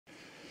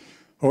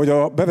Ahogy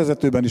a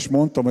bevezetőben is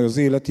mondtam, hogy az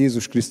élet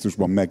Jézus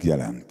Krisztusban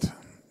megjelent.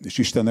 És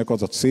Istennek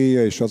az a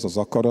célja és az az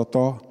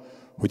akarata,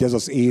 hogy ez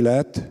az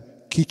élet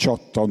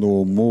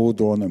kicsattanó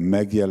módon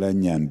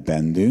megjelenjen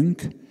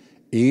bennünk,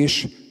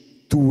 és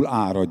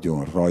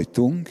túláradjon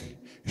rajtunk,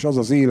 és az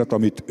az élet,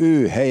 amit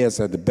ő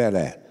helyezett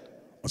bele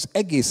az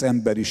egész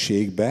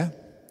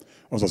emberiségbe,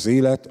 az az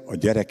élet a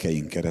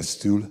gyerekeink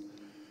keresztül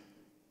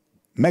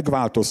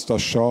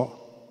megváltoztassa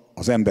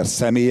az ember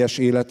személyes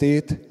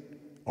életét,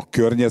 a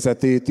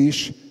környezetét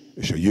is,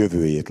 és a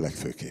jövőjét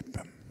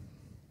legfőképpen.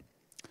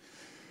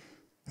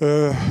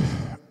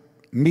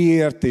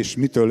 Miért és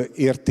mitől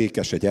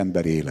értékes egy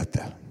ember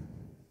élete?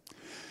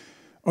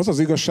 Az az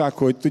igazság,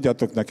 hogy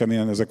tudjátok, nekem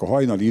ezek a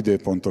hajnali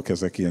időpontok,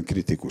 ezek ilyen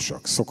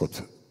kritikusak.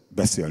 Szokott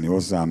beszélni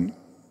hozzám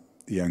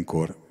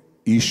ilyenkor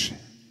is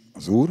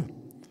az Úr,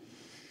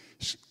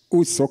 és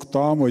úgy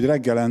szoktam, hogy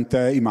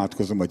reggelente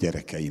imádkozom a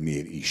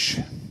gyerekeimért is.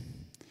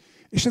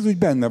 És ez úgy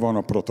benne van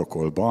a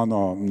protokollban,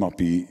 a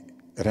napi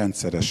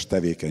rendszeres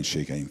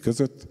tevékenységeim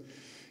között,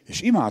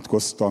 és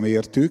imádkoztam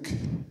értük,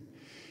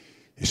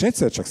 és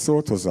egyszer csak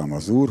szólt hozzám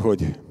az Úr,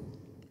 hogy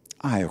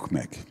álljak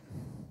meg.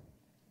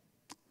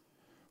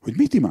 Hogy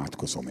mit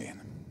imádkozom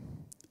én?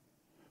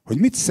 Hogy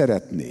mit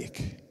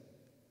szeretnék?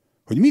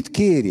 Hogy mit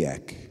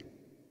kérjek?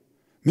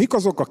 Mik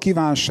azok a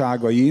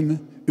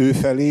kívánságaim ő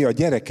felé a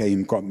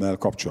gyerekeimmel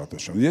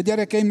kapcsolatosan? Ugye a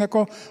gyerekeimnek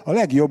a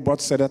legjobbat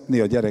szeretné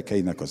a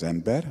gyerekeinek az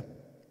ember.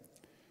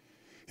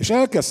 És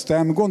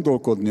elkezdtem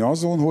gondolkodni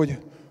azon,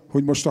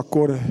 hogy most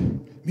akkor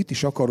mit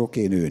is akarok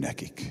én ő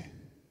nekik.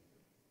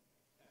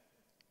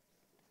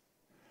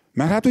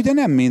 Mert hát ugye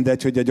nem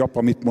mindegy, hogy egy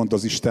apa mit mond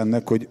az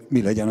Istennek, hogy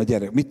mi legyen a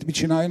gyerek, mit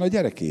csináljon a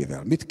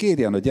gyerekével, mit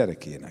kérjen a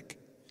gyerekének.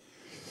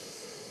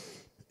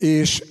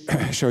 És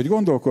ahogy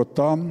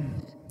gondolkodtam,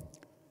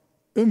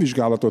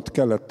 önvizsgálatot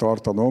kellett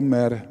tartanom,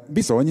 mert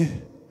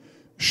bizony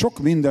sok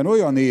minden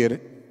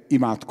olyanért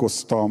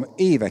imádkoztam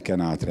éveken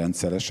át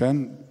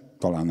rendszeresen,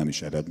 talán nem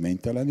is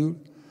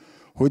eredménytelenül,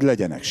 hogy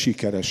legyenek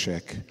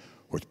sikeresek,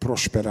 hogy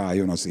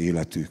prosperáljon az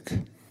életük,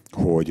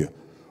 hogy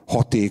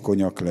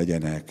hatékonyak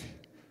legyenek,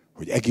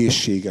 hogy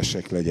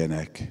egészségesek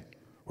legyenek,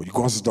 hogy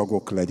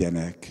gazdagok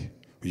legyenek,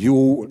 hogy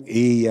jól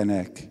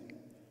éljenek.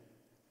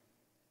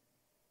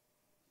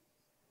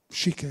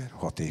 Siker,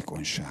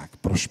 hatékonyság,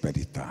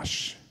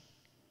 prosperitás,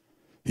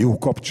 jó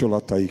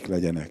kapcsolataik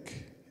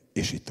legyenek,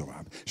 és így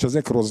tovább. És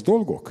ezek rossz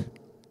dolgok?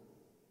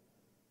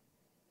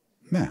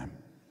 Nem.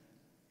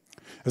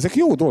 Ezek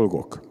jó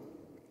dolgok.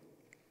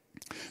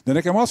 De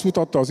nekem azt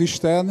mutatta az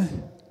Isten,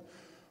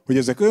 hogy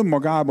ezek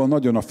önmagában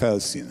nagyon a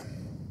felszín.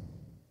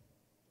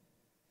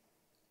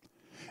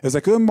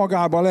 Ezek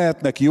önmagában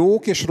lehetnek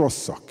jók és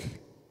rosszak.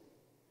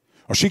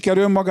 A siker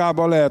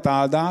önmagában lehet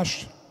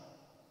áldás,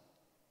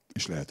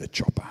 és lehet egy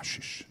csapás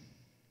is.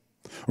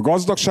 A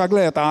gazdagság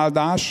lehet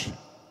áldás,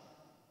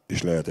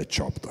 és lehet egy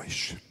csapda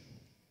is.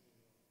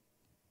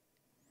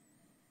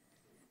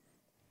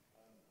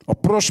 A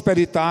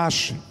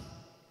prosperitás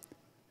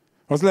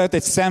az lehet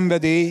egy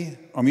szenvedély,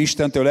 ami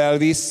Istentől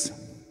elvisz,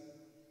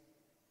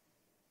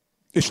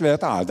 és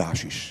lehet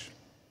áldás is.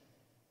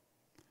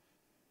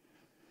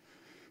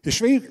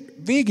 És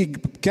végig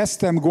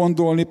kezdtem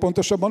gondolni,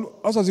 pontosabban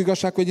az az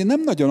igazság, hogy én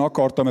nem nagyon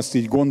akartam ezt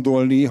így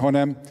gondolni,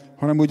 hanem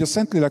úgy a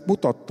Szentlélek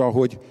mutatta,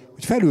 hogy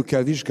felül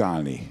kell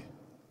vizsgálni.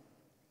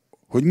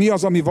 Hogy mi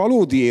az, ami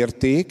valódi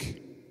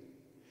érték,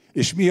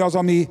 és mi az,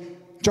 ami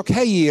csak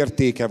helyi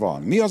értéke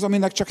van. Mi az,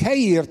 aminek csak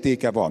helyi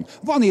értéke van.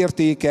 Van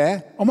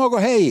értéke a maga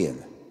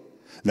helyén.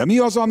 De mi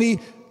az, ami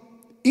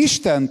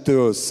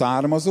Istentől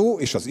származó,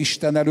 és az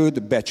Isten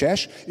előtt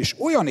becses, és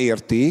olyan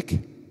érték,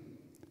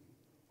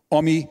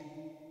 ami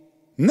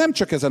nem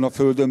csak ezen a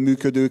földön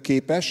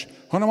működőképes,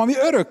 hanem ami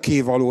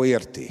örökkévaló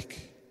érték.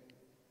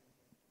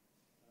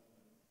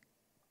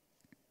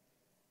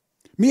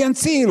 Milyen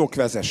célok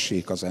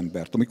vezessék az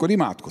embert, amikor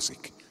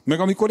imádkozik, meg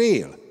amikor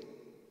él?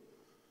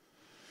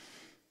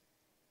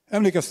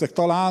 Emlékeztek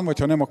talán, vagy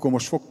ha nem, akkor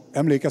most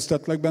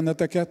emlékeztetlek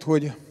benneteket,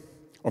 hogy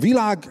a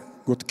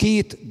világot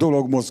két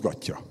dolog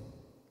mozgatja.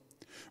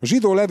 A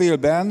zsidó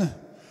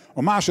levélben,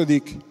 a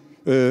 2.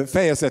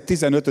 fejezet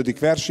 15.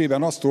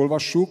 versében azt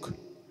olvassuk,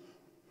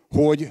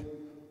 hogy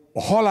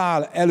a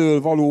halál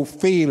elől való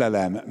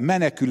félelem,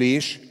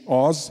 menekülés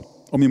az,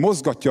 ami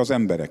mozgatja az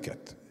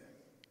embereket.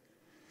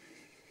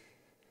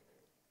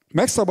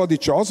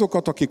 Megszabadítsa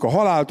azokat, akik a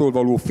haláltól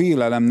való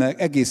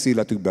félelemnek egész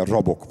életükben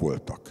rabok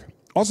voltak.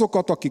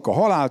 Azokat, akik a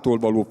haláltól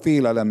való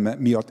félelem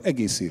miatt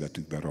egész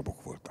életükben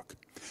rabok voltak.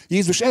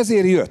 Jézus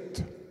ezért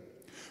jött.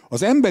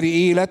 Az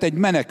emberi élet egy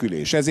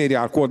menekülés, ezért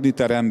jár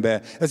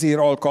korditerembe, ezért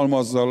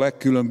alkalmazza a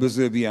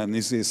legkülönbözőbb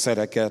ilyen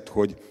szereket,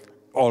 hogy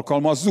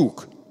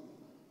alkalmazzuk.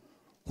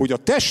 Hogy a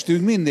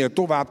testünk minél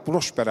tovább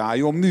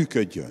prosperáljon,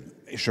 működjön.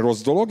 És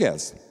rossz dolog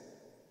ez?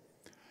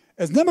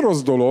 Ez nem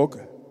rossz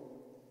dolog,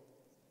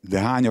 de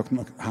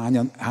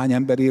hány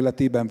ember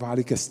életében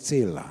válik ez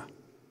céllá?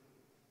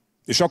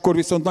 És akkor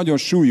viszont nagyon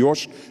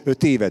súlyos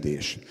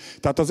tévedés.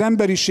 Tehát az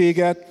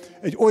emberiséget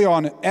egy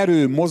olyan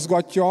erő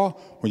mozgatja,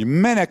 hogy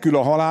menekül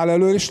a halál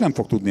elől, és nem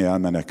fog tudni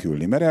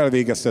elmenekülni, mert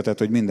elvégeztetett,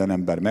 hogy minden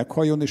ember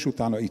meghalljon, és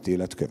utána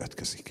ítélet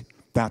következik.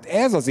 Tehát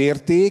ez az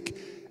érték,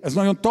 ez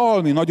nagyon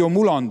talmi, nagyon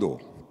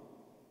mulandó.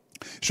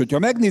 És hogyha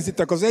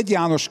megnézitek az 1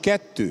 János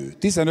 2,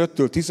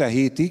 15-től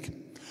 17-ig,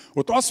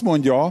 ott azt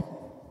mondja,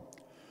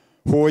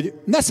 hogy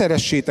ne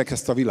szeressétek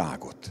ezt a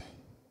világot.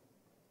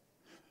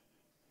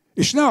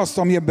 És ne azt,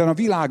 ami ebben a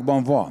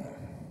világban van.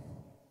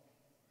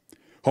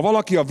 Ha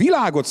valaki a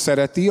világot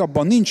szereti,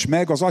 abban nincs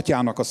meg az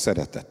atyának a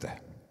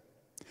szeretete.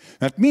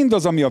 Mert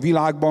mindaz, ami a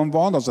világban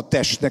van, az a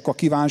testnek a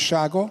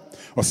kívánsága,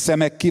 a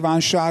szemek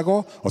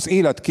kívánsága, az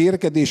élet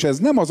kérkedése, ez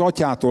nem az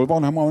atyától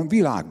van, hanem a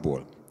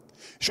világból.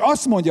 És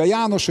azt mondja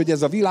János, hogy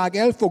ez a világ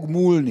el fog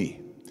múlni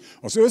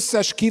az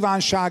összes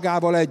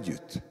kívánságával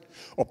együtt.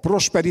 A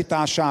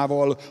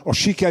prosperitásával, a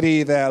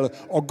sikerével,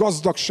 a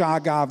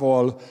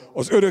gazdagságával,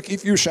 az örök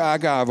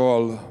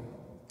ifjúságával,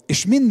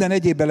 és minden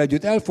egyébbel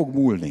együtt el fog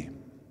múlni.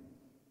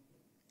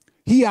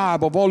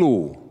 Hiába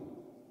való.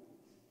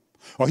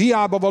 A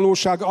hiába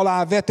valóság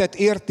alá vetett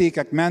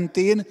értékek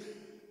mentén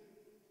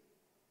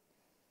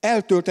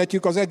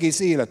eltölthetjük az egész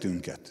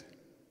életünket.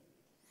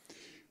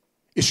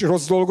 És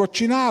rossz dolgot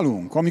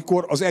csinálunk,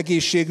 amikor az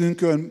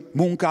egészségünkön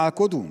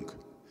munkálkodunk.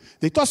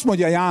 De itt azt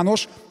mondja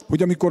János,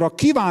 hogy amikor a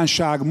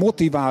kívánság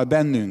motivál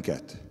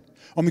bennünket,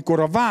 amikor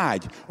a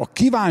vágy, a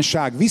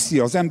kívánság viszi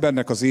az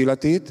embernek az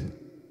életét,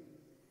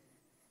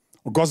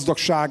 a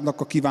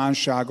gazdagságnak a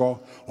kívánsága,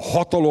 a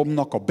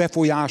hatalomnak, a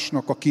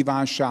befolyásnak a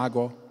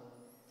kívánsága,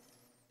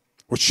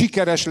 hogy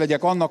sikeres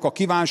legyek, annak a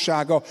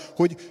kívánsága,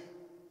 hogy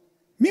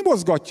mi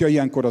mozgatja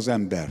ilyenkor az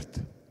embert?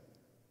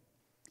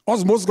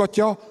 Az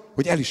mozgatja,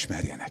 hogy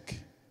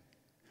elismerjenek,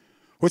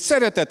 hogy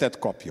szeretetet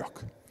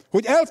kapjak,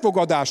 hogy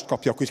elfogadást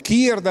kapjak, hogy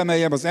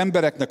kiérdemeljem az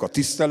embereknek a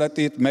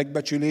tiszteletét,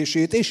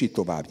 megbecsülését, és így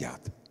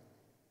továbbját.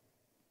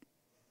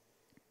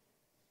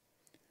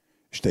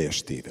 És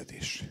teljes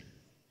tévedés.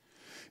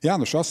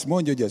 János azt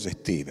mondja, hogy ez egy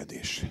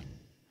tévedés.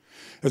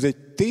 Ez egy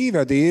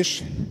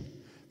tévedés,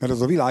 mert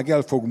ez a világ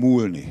el fog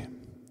múlni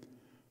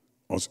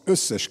az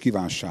összes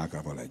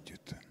kívánságával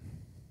együtt.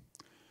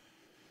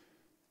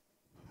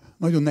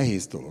 Nagyon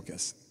nehéz dolog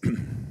ez.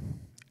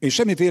 Én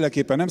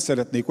semmiféleképpen nem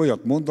szeretnék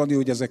olyat mondani,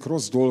 hogy ezek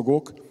rossz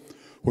dolgok,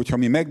 hogyha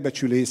mi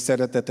megbecsülést,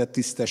 szeretetet,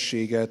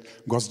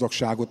 tisztességet,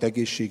 gazdagságot,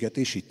 egészséget,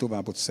 és így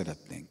tovább ott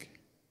szeretnénk.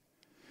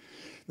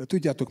 De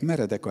tudjátok,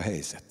 meredek a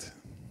helyzet.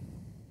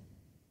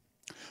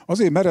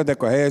 Azért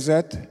meredek a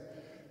helyzet,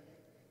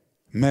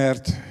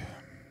 mert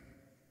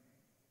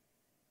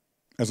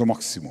ez a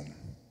maximum.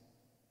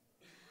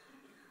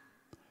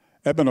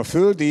 Ebben a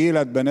földi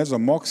életben ez a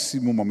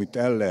maximum, amit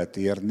el lehet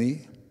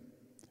érni,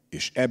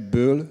 és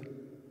ebből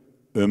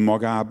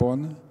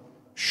önmagában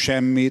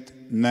semmit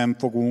nem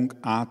fogunk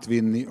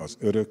átvinni az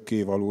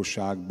örökké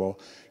valóságba,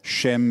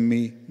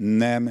 semmi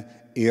nem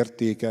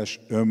értékes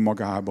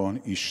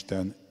önmagában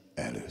Isten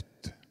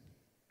előtt.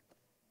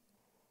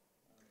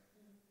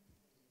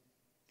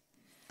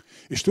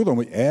 És tudom,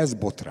 hogy ez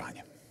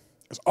botrány.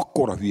 Ez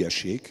akkora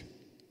hülyeség.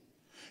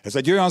 Ez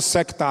egy olyan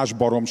szektás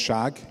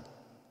baromság,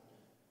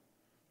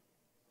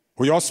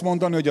 hogy azt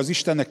mondani, hogy az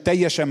Istennek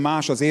teljesen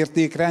más az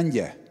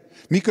értékrendje.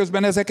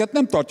 Miközben ezeket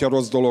nem tartja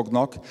rossz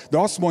dolognak, de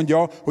azt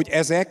mondja, hogy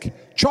ezek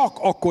csak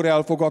akkor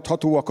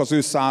elfogadhatóak az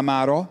ő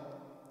számára,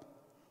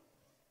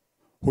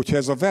 hogyha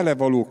ez a vele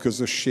való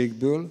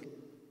közösségből,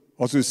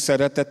 az ő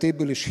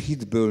szeretetéből és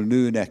hitből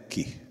nőnek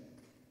ki.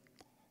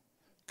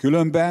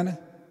 Különben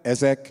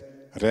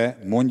ezekre,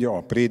 mondja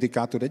a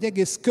prédikátor, egy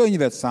egész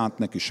könyvet szánt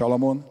neki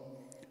Salamon,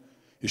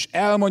 és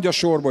elmondja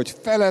sorba, hogy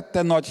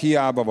felette nagy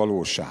hiába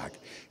valóság.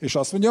 És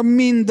azt mondja,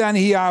 minden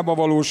hiába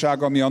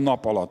valóság, ami a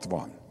nap alatt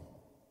van.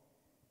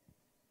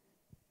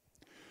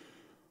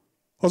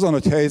 Az a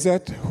nagy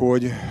helyzet,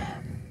 hogy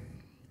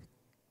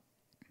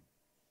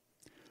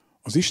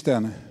az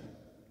Isten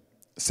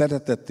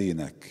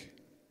szeretetének,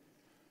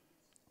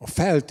 a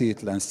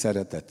feltétlen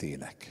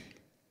szeretetének,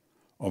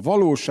 a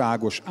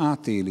valóságos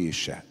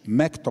átélése,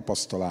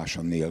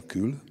 megtapasztalása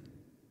nélkül,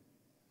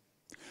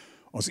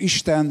 az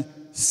Isten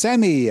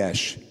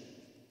személyes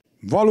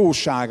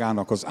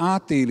valóságának az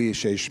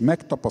átélése és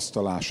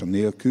megtapasztalása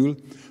nélkül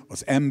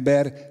az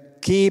ember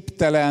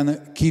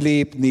képtelen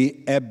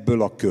kilépni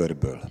ebből a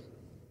körből.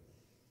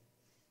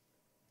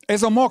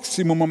 Ez a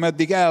maximum,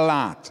 ameddig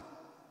ellát.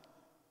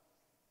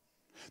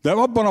 De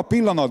abban a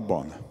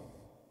pillanatban,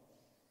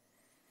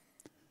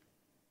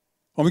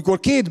 amikor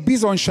két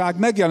bizonyság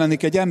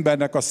megjelenik egy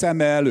embernek a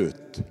szeme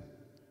előtt,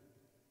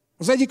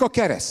 az egyik a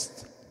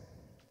kereszt,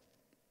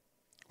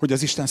 hogy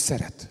az Isten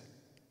szeret,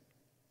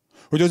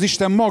 hogy az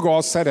Isten maga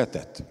a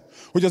szeretet,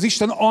 hogy az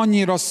Isten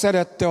annyira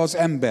szerette az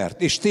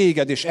embert, és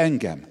téged, és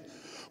engem,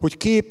 hogy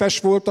képes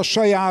volt a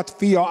saját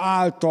fia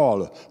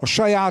által, a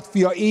saját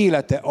fia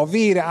élete, a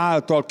vére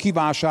által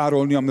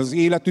kivásárolni az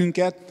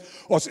életünket,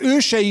 az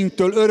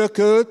őseinktől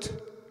örökölt,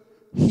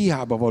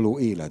 hiába való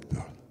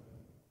életből.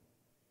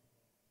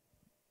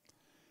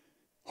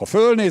 Ha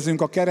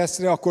fölnézünk a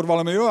keresztre, akkor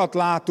valami olyat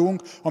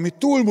látunk, ami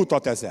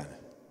túlmutat ezen.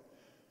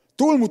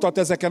 Túlmutat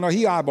ezeken a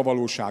hiába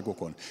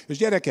valóságokon. És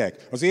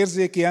gyerekek, az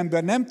érzéki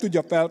ember nem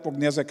tudja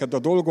felfogni ezeket a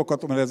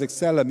dolgokat, mert ezek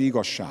szellemi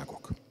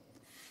igazságok.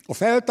 A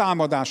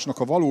feltámadásnak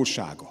a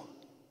valósága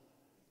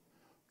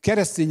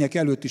keresztények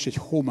előtt is egy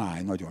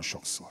homály nagyon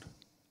sokszor.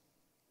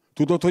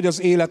 Tudod, hogy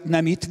az élet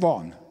nem itt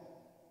van?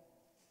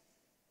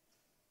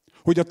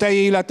 Hogy a te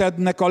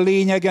életednek a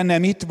lényege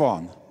nem itt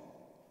van?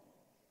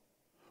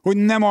 Hogy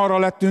nem arra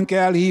lettünk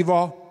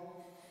elhívva,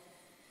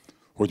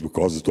 hogy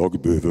gazdag,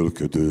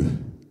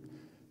 bővölködő,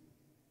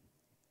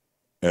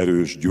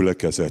 erős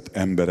gyülekezet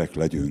emberek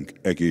legyünk,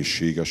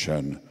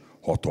 egészségesen,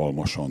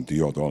 hatalmasan,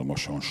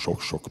 diadalmasan,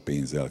 sok-sok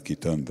pénzzel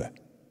kitömve.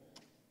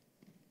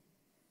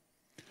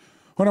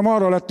 Hanem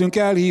arra lettünk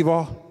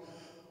elhívva,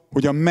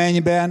 hogy a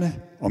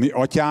mennyben, a mi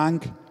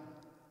atyánk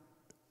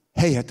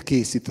helyet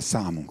készít a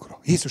számunkra.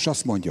 Jézus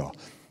azt mondja,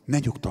 ne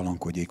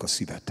nyugtalankodjék a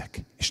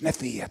szívetek, és ne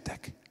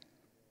féljetek.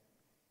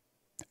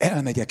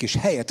 Elmegyek, és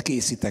helyet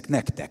készítek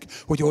nektek,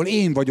 hogy ahol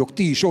én vagyok,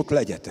 ti is ott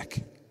legyetek.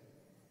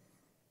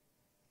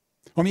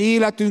 A mi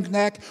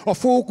életünknek a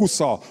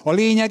fókusza, a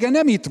lényege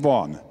nem itt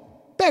van.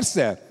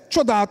 Persze,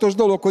 csodálatos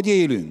dolog, hogy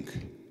élünk.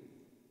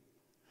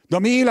 De a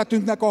mi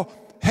életünknek a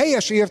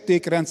helyes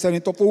értékrend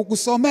szerint a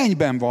fókusza a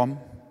mennyben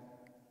van.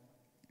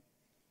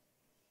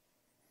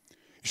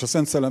 És a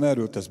Szent Szellem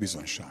erről tesz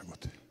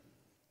bizonyságot.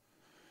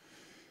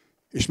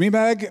 És mi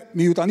meg,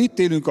 miután itt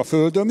élünk a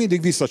Földön,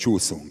 mindig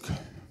visszacsúszunk.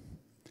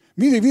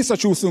 Mindig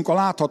visszacsúszunk a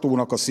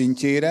láthatónak a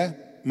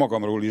szintjére,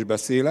 magamról is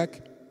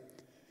beszélek,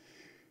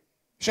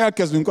 és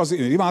elkezdünk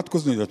azért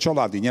imádkozni, hogy a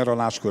családi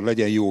nyaraláskor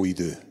legyen jó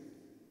idő.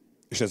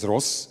 És ez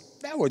rossz?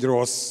 Dehogy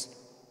rossz.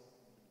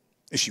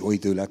 És jó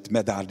idő lett,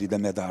 medárd ide,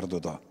 medárd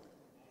oda.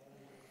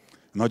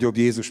 Nagyobb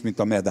Jézus, mint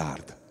a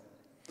medárd.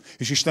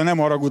 És Isten nem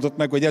haragudott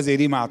meg, hogy ezért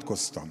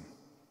imádkoztam.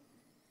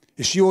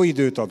 És jó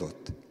időt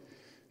adott.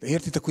 De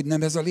értitek, hogy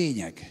nem ez a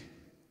lényeg?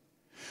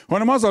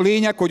 Hanem az a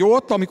lényeg, hogy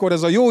ott, amikor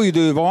ez a jó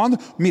idő van,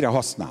 mire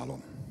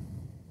használom?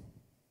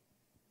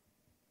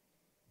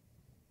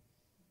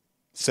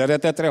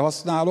 Szeretetre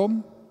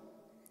használom?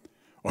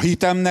 A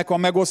hitemnek a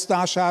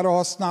megosztására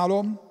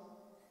használom?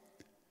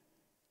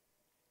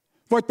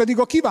 Vagy pedig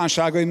a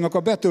kívánságaimnak a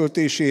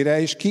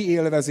betöltésére és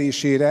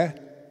kiélvezésére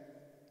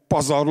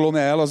pazarlom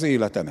el az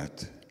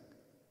életemet?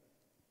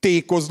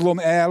 Tékozlom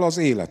el az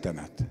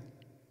életemet?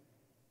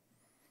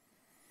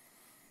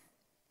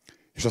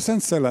 És a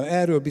Szent Szellem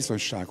erről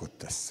bizonyságot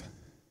tesz.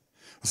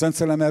 A Szent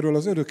Szellem erről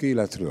az örök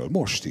életről,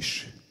 most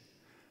is.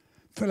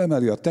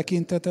 Felemeli a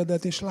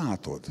tekintetedet, és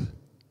látod.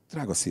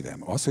 Drága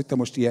szívem, az, hogy te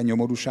most ilyen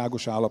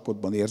nyomorúságos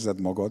állapotban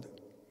érzed magad,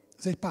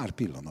 ez egy pár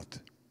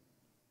pillanat.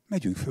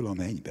 Megyünk föl a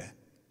mennybe.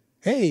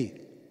 Hé!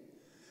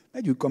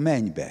 Megyünk a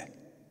mennybe.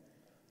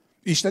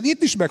 Isten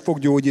itt is meg fog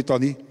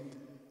gyógyítani,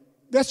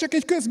 de ez csak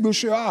egy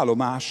közbülső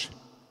állomás.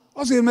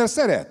 Azért, mert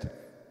szeret.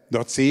 De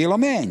a cél a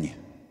menny.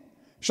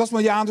 És azt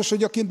mondja János,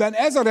 hogy akiben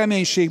ez a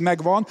reménység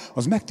megvan,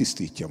 az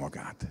megtisztítja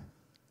magát.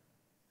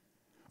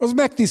 Az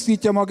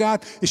megtisztítja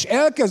magát, és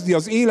elkezdi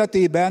az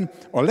életében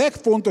a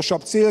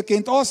legfontosabb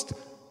célként azt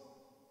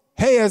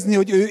helyezni,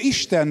 hogy ő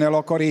Istennel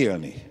akar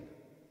élni.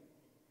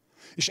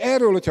 És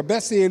erről, hogyha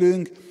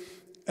beszélünk,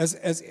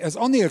 ez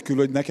anélkül,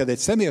 hogy neked egy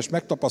személyes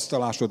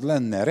megtapasztalásod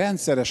lenne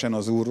rendszeresen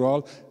az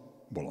Úrral,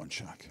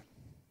 bolondság.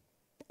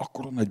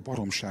 Akkora nagy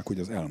baromság, hogy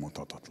az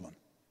elmondhatatlan.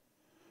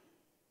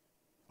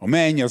 A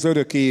menny, az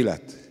örök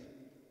élet.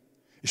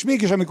 És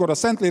mégis, amikor a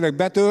Szentlélek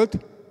betölt,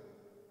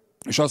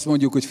 és azt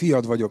mondjuk, hogy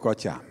fiad vagyok,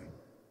 atyám.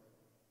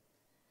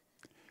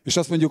 És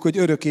azt mondjuk, hogy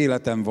örök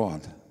életem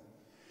van.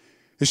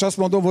 És azt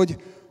mondom,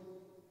 hogy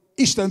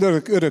Isten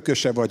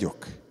örököse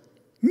vagyok.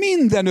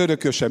 Minden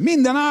örököse,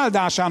 minden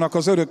áldásának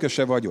az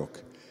örököse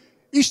vagyok.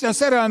 Isten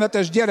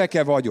szerelmetes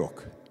gyereke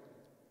vagyok.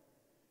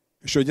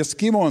 És hogy ezt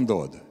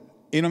kimondod,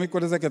 én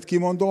amikor ezeket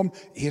kimondom,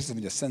 érzem,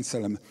 hogy a Szent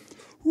Szellem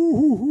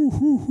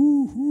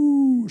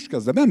és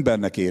kezdem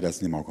embernek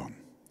érezni magam.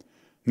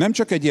 Nem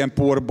csak egy ilyen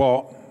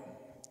porba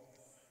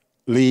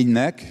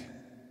lénynek,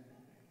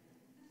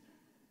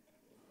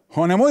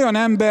 hanem olyan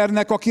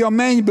embernek, aki a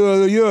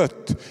mennyből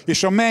jött,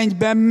 és a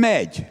mennyben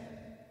megy.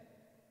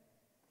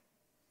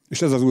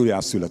 És ez az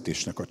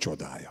újjászületésnek a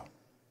csodája.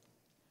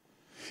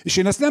 És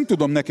én ezt nem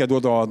tudom neked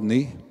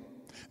odaadni,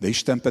 de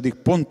Isten pedig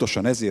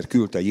pontosan ezért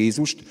küldte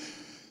Jézust,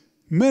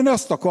 mert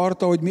azt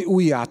akarta, hogy mi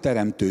újjá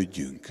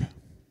teremtődjünk.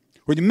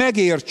 Hogy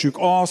megértsük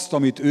azt,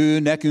 amit ő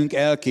nekünk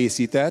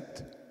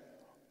elkészített,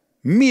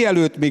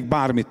 mielőtt még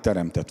bármit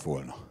teremtett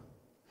volna.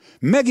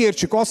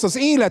 Megértsük azt az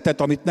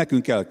életet, amit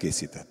nekünk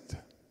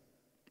elkészített.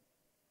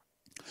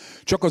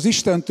 Csak az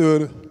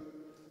Istentől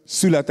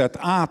született,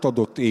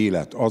 átadott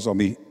élet az,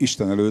 ami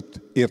Isten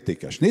előtt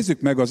értékes.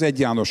 Nézzük meg az 1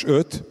 János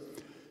 5,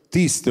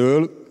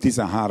 10-től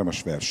 13-as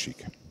versig.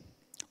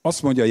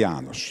 Azt mondja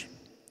János.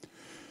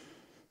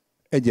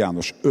 1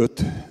 János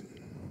 5,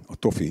 a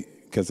Tofi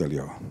kezeli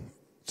a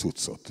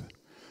cuccot.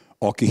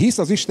 Aki hisz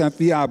az Isten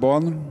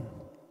fiában,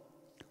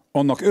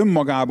 annak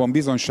önmagában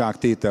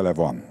bizonyságtétele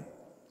van.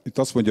 Itt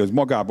azt mondja, hogy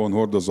magában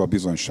hordozza a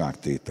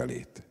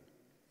bizonyságtételét.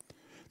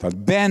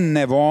 Tehát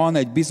benne van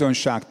egy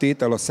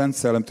bizonyságtétel a Szent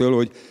Szellemtől,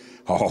 hogy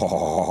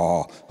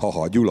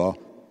Gyula,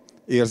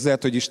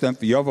 érzed, hogy Isten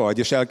fia vagy,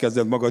 és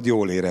elkezded magad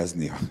jól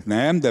érezni.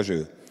 Nem,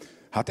 Dezső?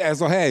 Hát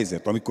ez a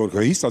helyzet,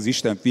 amikor hisz az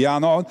Isten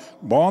fiában,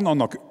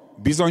 annak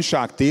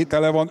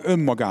bizonyságtétele van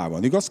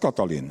önmagában. Igaz,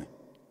 Katalin?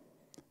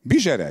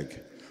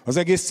 Bizsereg. Az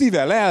egész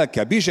szíve,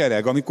 lelke,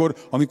 bizsereg,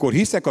 amikor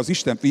hiszek az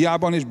Isten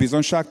fiában, és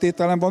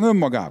bizonyságtételem van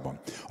önmagában.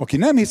 Aki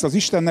nem hisz az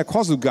Istennek,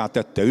 hazuggá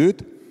tette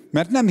őt,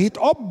 mert nem hitt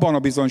abban a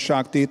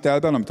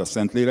bizonyságtételben, amit a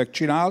Szentlélek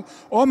csinál,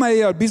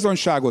 amellyel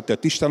bizonyságot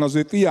tett Isten az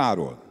ő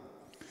fiáról.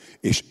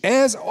 És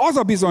ez az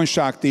a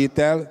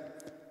bizonyságtétel,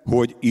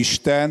 hogy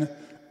Isten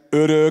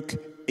örök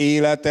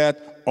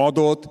életet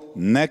adott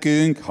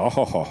nekünk,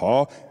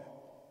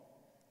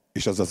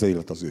 és az az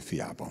élet az ő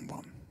fiában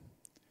van.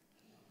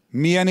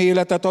 Milyen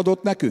életet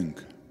adott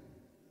nekünk?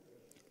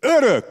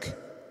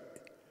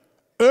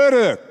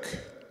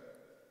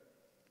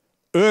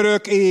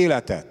 Örök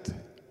életet.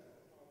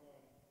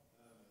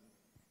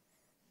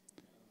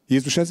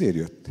 Jézus ezért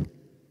jött.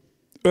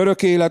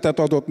 Örök életet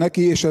adott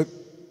neki, és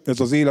ez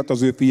az élet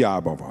az ő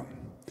fiában van.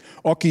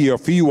 Aki a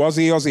fiú,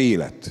 azé az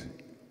élet.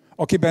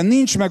 Akiben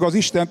nincs meg az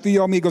Isten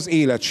fia, még az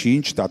élet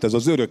sincs, tehát ez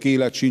az örök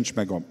élet sincs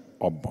meg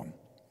abban.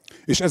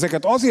 És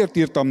ezeket azért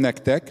írtam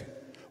nektek,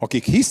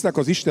 akik hisznek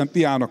az Isten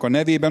fiának a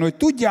nevében, hogy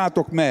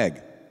tudjátok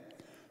meg,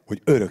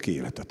 hogy örök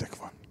életetek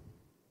van.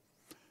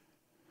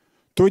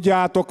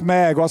 Tudjátok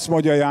meg, azt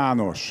mondja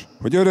János,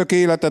 hogy örök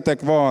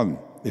életetek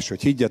van, és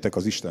hogy higgyetek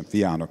az Isten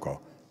fiának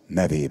a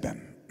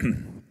nevében.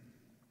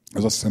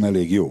 Ez azt hiszem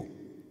elég jó.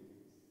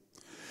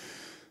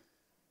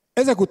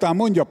 Ezek után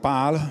mondja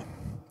Pál,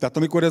 tehát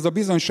amikor ez a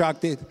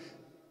bizonyságtétel,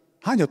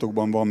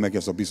 hányatokban van meg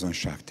ez a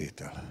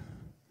bizonyságtétel?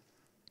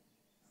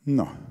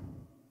 Na,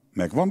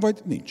 megvan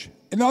vagy nincs?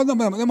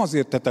 Nem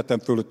azért tetettem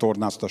föl, hogy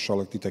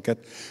tornáztassalak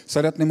titeket.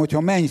 Szeretném, hogyha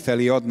a menny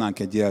felé adnánk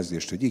egy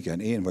jelzést, hogy igen,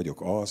 én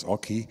vagyok az,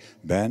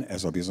 akiben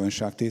ez a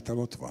bizonyságtétel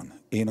ott van.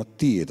 Én a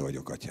tiéd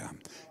vagyok, atyám.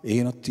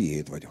 Én a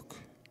tiéd vagyok.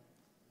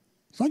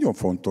 Ez nagyon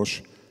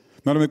fontos,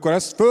 mert amikor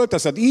ezt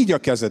fölteszed így a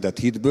kezedet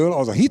hitből,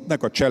 az a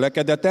hitnek a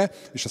cselekedete,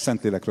 és a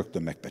Szentlélek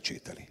rögtön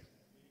megpecsételi.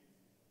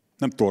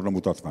 Nem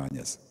tornamutatvány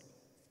ez.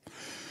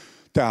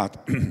 Tehát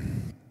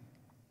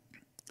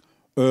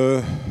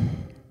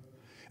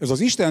ez az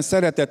Isten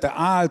szeretete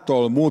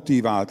által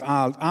motivált,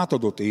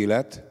 átadott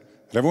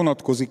életre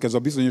vonatkozik ez a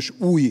bizonyos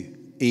új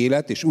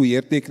élet és új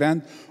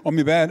értékrend,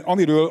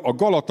 amiről a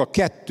Galata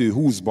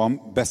 2:20-ban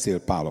beszél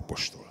Pál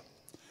apostol.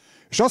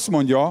 És azt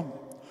mondja,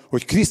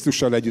 hogy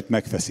Krisztussal együtt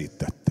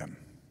megfeszítettem.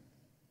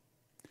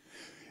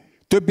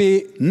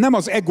 Többé nem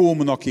az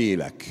egómnak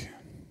élek,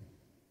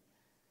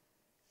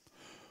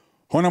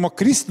 hanem a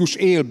Krisztus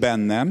él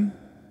bennem,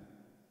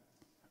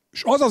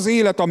 és az az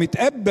élet, amit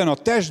ebben a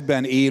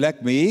testben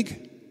élek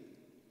még,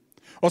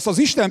 azt az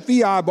Isten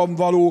fiában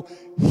való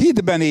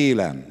hitben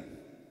élem,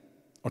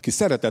 aki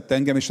szeretett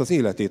engem, és az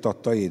életét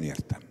adta, én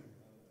értem.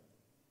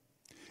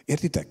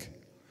 Értitek?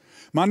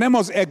 Már nem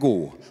az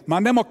ego,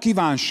 már nem a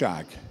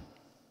kívánság.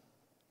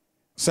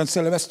 A Szent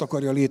Szellem ezt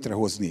akarja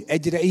létrehozni,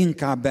 egyre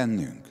inkább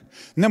bennünk.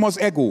 Nem az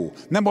ego,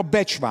 nem a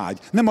becsvágy,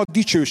 nem a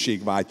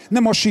dicsőségvágy,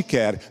 nem a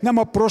siker, nem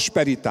a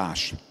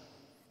prosperitás,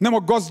 nem a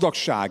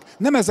gazdagság,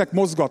 nem ezek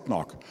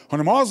mozgatnak,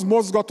 hanem az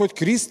mozgat, hogy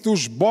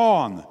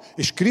Krisztusban,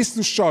 és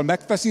Krisztussal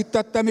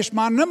megfeszítettem, és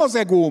már nem az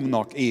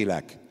egómnak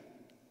élek,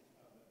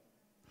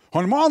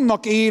 hanem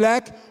annak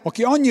élek,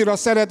 aki annyira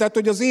szeretett,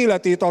 hogy az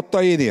életét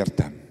adta, én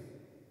értem.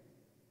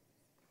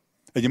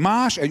 Egy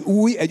más, egy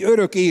új, egy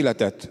örök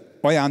életet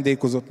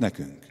ajándékozott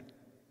nekünk.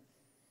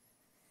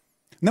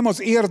 Nem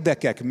az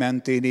érdekek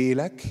mentén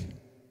élek,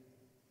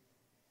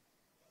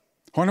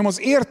 hanem az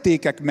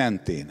értékek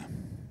mentén.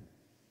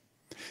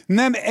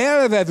 Nem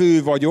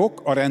elvevő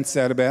vagyok a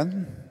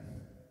rendszerben,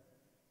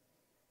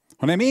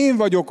 hanem én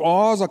vagyok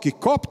az, aki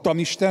kaptam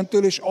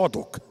Istentől és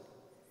adok.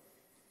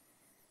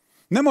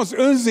 Nem az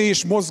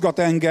önzés mozgat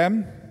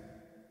engem,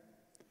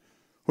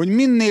 hogy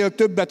minél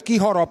többet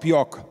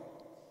kiharapjak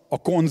a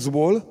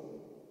koncból,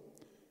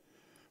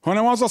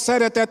 hanem az a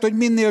szeretet, hogy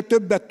minél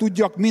többet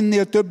tudjak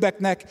minél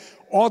többeknek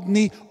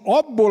adni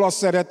abból a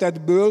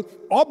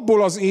szeretetből,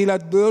 abból az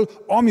életből,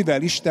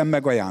 amivel Isten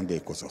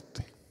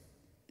megajándékozott.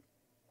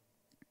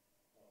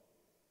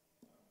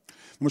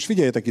 Most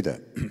figyeljetek ide.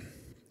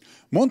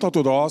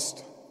 Mondhatod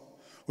azt,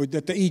 hogy de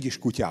te így is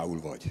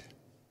kutyául vagy.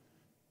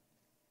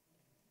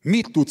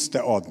 Mit tudsz te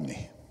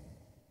adni?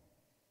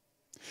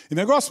 Én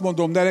meg azt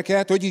mondom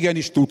neked, hogy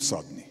igenis tudsz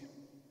adni.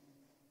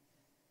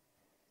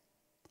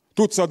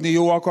 Tudsz adni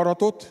jó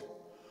akaratot,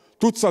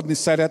 tudsz adni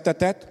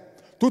szeretetet,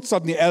 tudsz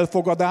adni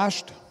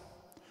elfogadást,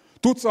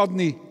 tudsz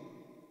adni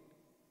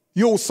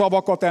jó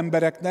szavakat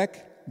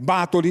embereknek,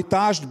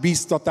 bátorítást,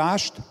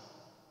 bíztatást.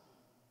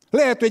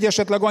 Lehet, hogy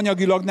esetleg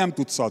anyagilag nem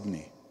tudsz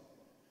adni.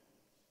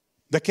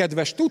 De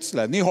kedves tudsz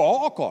lenni,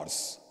 ha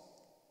akarsz.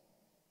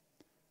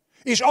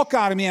 És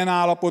akármilyen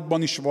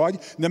állapotban is vagy,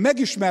 de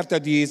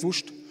megismerted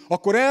Jézust,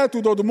 akkor el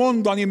tudod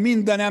mondani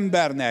minden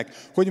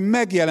embernek, hogy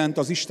megjelent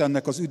az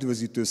Istennek az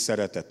üdvözítő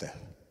szeretete.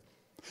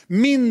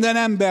 Minden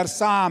ember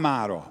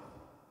számára.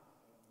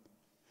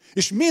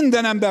 És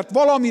minden embert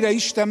valamire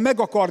Isten meg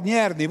akar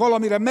nyerni,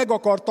 valamire meg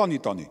akar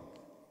tanítani.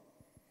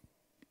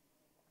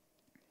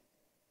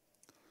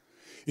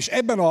 És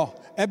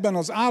ebben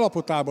az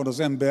állapotában az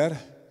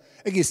ember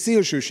egész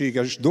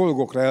szélsőséges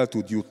dolgokra el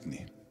tud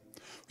jutni.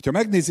 Hogyha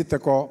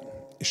megnézitek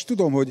és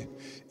tudom, hogy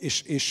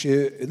és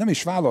nem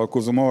is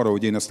vállalkozom arra,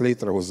 hogy én ezt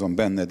létrehozzam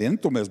benned, én nem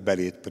tudom ezt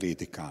belét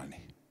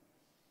prédikálni.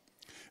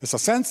 Ezt a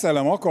Szent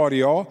Szellem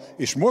akarja,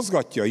 és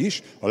mozgatja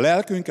is a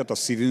lelkünket, a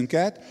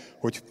szívünket,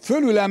 hogy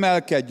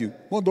fölülemelkedjünk.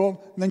 Mondom,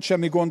 nincs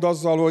semmi gond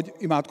azzal, hogy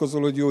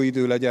imádkozzol, hogy jó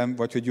idő legyen,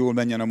 vagy hogy jól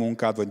menjen a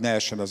munkád, vagy ne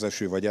essen az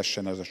eső, vagy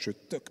essen az eső,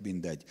 tök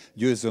mindegy.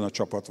 Győzzön a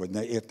csapat, vagy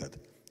ne, érted?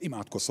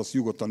 Imádkozhatsz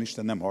nyugodtan,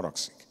 Isten nem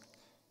haragszik.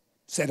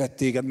 Szeret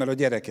téged, mert a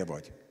gyereke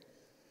vagy.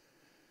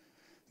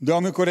 De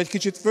amikor egy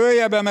kicsit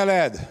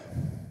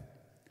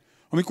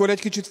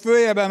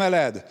följebb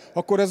emeled,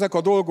 akkor ezek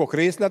a dolgok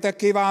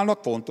részletekké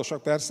válnak,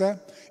 fontosak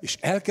persze, és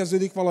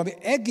elkezdődik valami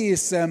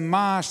egészen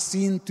más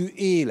szintű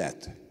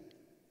élet,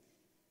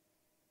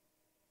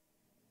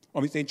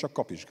 amit én csak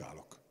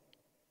kapizsgálok.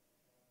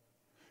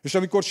 És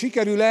amikor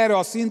sikerül erre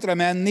a szintre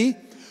menni,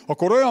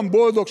 akkor olyan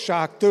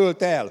boldogság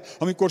tölt el,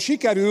 amikor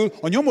sikerül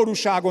a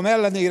nyomorúságom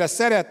ellenére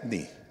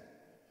szeretni,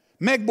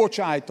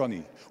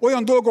 megbocsájtani,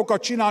 olyan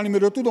dolgokat csinálni,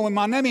 miről tudom, hogy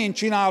már nem én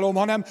csinálom,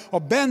 hanem a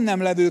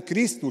bennem levő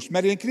Krisztus,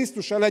 mert én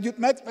Krisztussal együtt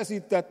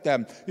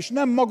megfeszítettem, és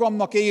nem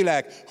magamnak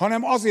élek,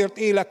 hanem azért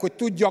élek, hogy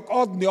tudjak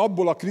adni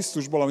abból a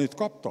Krisztusból, amit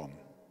kaptam.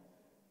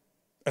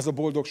 Ez a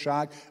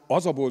boldogság,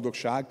 az a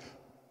boldogság,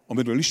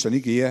 amiről Isten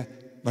igéje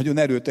nagyon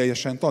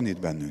erőteljesen tanít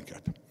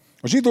bennünket.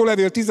 A zsidó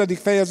levél 10.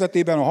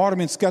 fejezetében a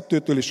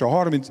 32-től és a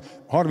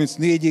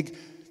 34-ig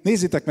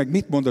nézzétek meg,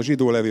 mit mond a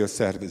zsidó levél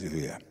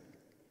szervezője.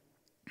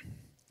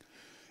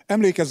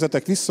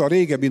 Emlékezzetek vissza a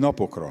régebbi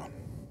napokra,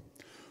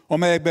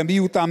 amelyekben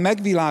miután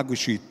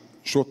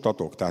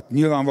megvilágosítottatok, tehát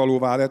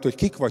nyilvánvalóvá lett, hogy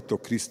kik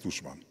vagytok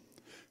Krisztusban.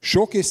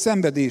 Sok és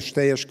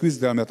szenvedésteljes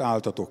küzdelmet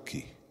álltatok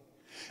ki.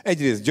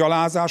 Egyrészt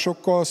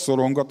gyalázásokkal,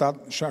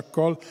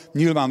 szorongatásokkal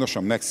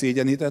nyilvánosan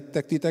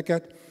megszégyenítettek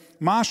titeket,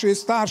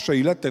 másrészt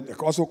társai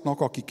lettetek azoknak,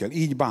 akikkel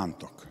így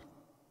bántak.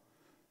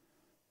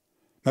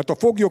 Mert a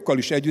foglyokkal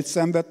is együtt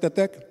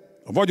szenvedtetek,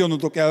 a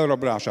vagyonotok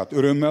elrablását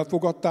örömmel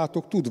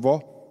fogadtátok,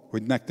 tudva,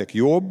 hogy nektek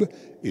jobb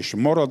és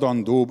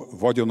maradandóbb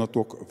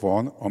vagyonatok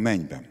van a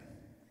mennyben.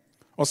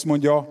 Azt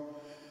mondja,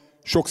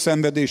 sok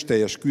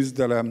szenvedésteljes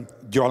küzdelem,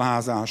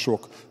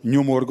 gyalázások,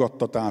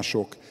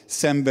 nyomorgattatások,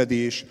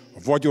 szenvedés, a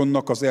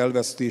vagyonnak az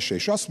elvesztése,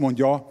 és azt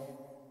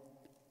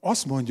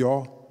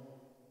mondja,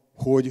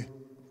 hogy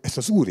ezt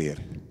az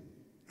Úrért.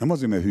 Nem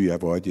azért, mert hülye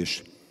vagy,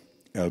 és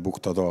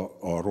elbuktad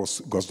a rossz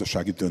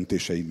gazdasági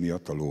döntéseid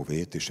miatt a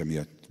lóvét, és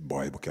emiatt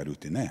bajba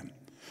kerülti. Nem.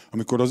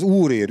 Amikor az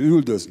Úrért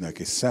üldöznek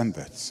és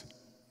szenvedsz,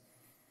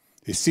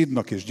 és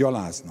szidnak és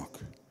gyaláznak,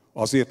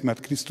 azért, mert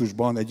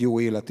Krisztusban egy jó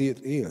életét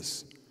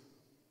élsz.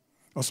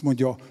 Azt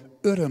mondja,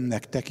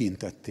 örömnek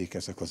tekintették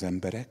ezek az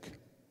emberek,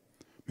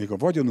 még a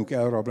vagyonuk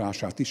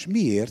elrablását is.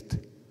 Miért?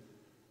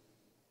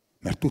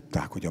 Mert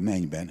tudták, hogy a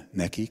mennyben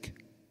nekik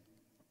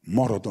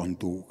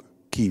maradandó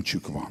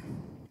kincsük van.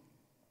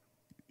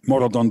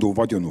 Maradandó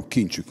vagyonuk,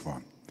 kincsük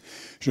van.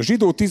 És a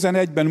zsidó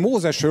 11-ben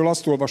Mózesről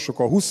azt olvassuk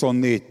a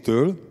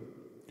 24-től,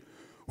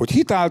 hogy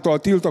hitáltal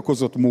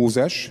tiltakozott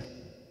Mózes,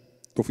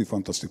 Tofi,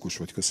 fantasztikus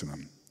vagy,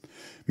 köszönöm.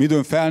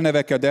 Midőn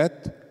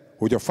felnevekedett,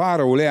 hogy a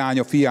fáraó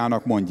leánya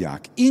fiának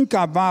mondják.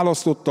 Inkább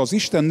választotta az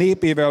Isten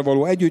népével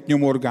való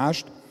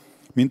együttnyomorgást,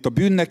 mint a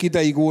bűnnek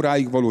ideig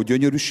óráig való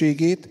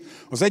gyönyörűségét,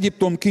 az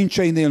Egyiptom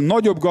kincseinél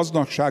nagyobb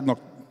gazdagságnak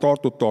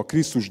tartotta a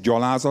Krisztus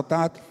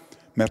gyalázatát,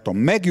 mert a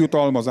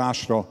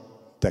megjutalmazásra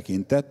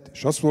tekintett,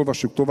 és azt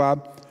olvassuk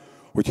tovább,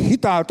 hogy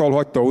hitáltal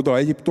hagyta oda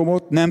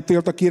Egyiptomot, nem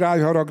félt a király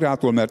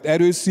haragrától, mert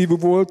erős szívű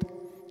volt,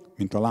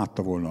 mint a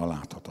látta volna a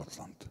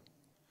láthatatlant.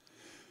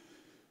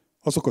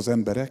 Azok az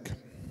emberek,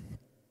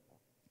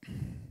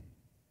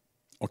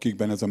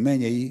 akikben ez a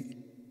mennyei,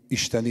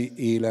 isteni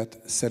élet,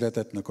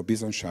 szeretetnek a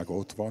bizonysága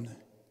ott van,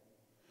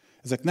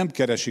 ezek nem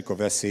keresik a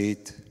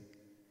veszélyt,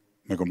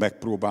 meg a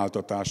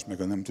megpróbáltatást,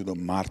 meg a nem tudom,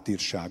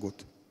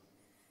 mártírságot.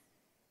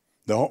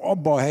 De ha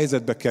abba a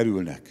helyzetbe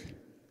kerülnek,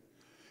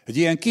 egy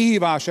ilyen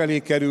kihívás elé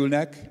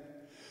kerülnek,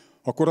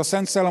 akkor a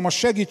Szent Szellem a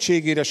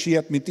segítségére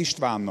siet, mint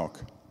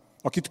Istvánnak,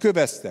 akit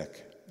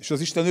köveztek, és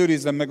az Isten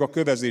őrizzen meg a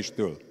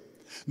kövezéstől.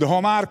 De ha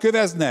már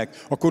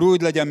köveznek, akkor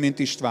úgy legyen, mint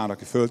István,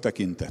 aki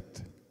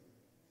föltekintett.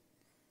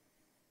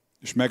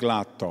 És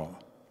meglátta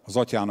az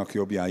atyának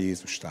jobbján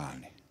Jézust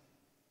állni.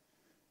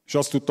 És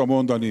azt tudta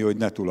mondani, hogy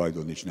ne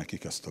tulajdoníts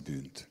nekik ezt a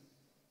bűnt.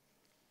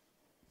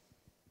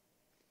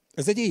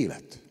 Ez egy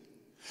élet.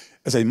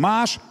 Ez egy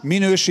más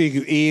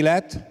minőségű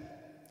élet,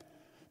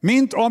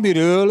 mint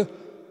amiről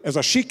ez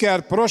a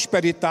siker,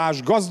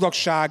 prosperitás,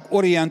 gazdagság,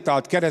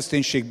 orientált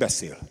kereszténység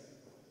beszél.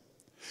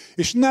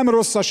 És nem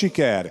rossz a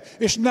siker,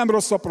 és nem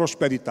rossz a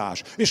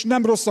prosperitás, és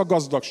nem rossz a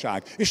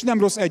gazdagság, és nem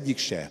rossz egyik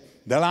se.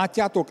 De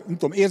látjátok, nem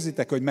tudom,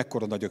 érzitek, hogy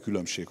mekkora nagy a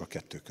különbség a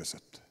kettő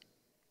között.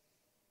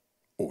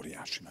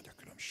 Óriási nagy a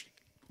különbség.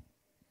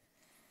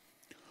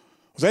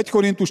 Az 1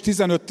 Korintus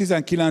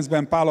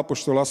 15-19-ben Pál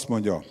apostol azt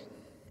mondja,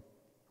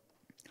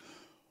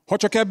 Ha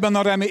csak ebben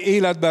a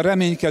életben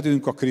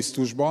reménykedünk a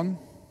Krisztusban,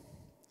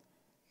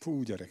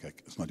 fú,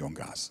 gyerekek, ez nagyon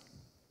gáz.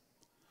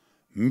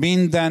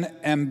 Minden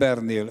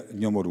embernél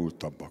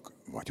nyomorultabbak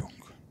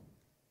vagyunk.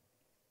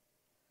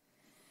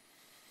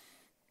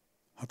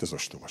 Hát ez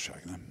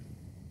ostobaság, nem?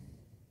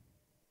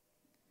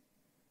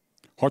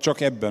 Ha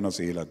csak ebben az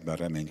életben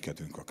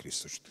reménykedünk a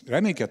Krisztust.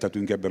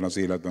 Reménykedhetünk ebben az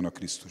életben a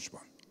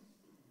Krisztusban.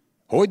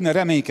 Hogy ne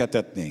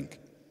reménykedhetnénk?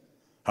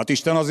 Hát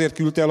Isten azért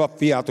küldte el a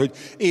fiát, hogy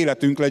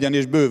életünk legyen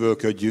és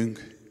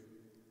bővölködjünk.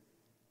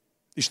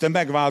 Isten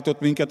megváltott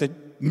minket egy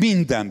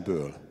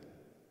mindenből.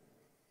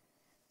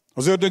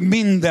 Az ördög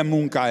minden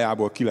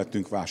munkájából ki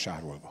lettünk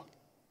vásárolva.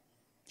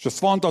 És ez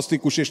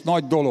fantasztikus és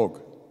nagy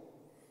dolog.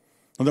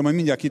 De majd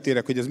mindjárt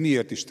kitérek, hogy ez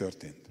miért is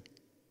történt.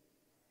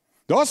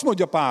 De azt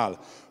mondja Pál,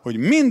 hogy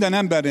minden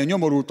embernél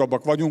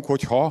nyomorultabbak vagyunk,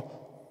 hogyha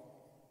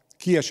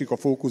kiesik a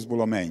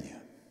fókuszból a menny.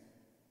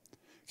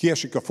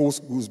 Kiesik a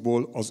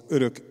fókuszból az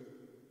örök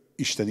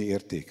isteni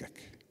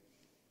értékek.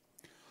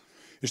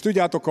 És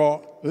tudjátok,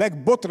 a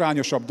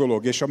legbotrányosabb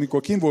dolog, és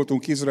amikor kint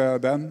voltunk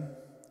Izraelben,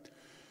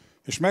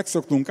 és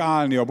megszoktunk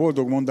állni a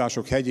boldog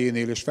mondások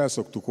hegyénél, és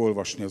felszoktuk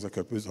olvasni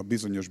ezeket a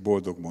bizonyos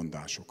boldog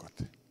mondásokat.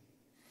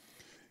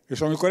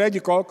 És amikor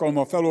egyik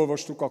alkalommal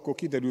felolvastuk, akkor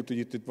kiderült, hogy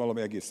itt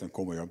valami egészen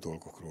komolyabb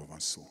dolgokról van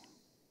szó.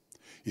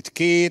 Itt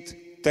két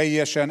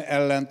teljesen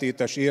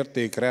ellentétes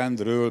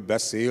értékrendről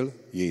beszél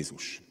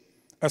Jézus.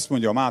 Ezt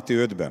mondja a Máté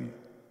 5-ben.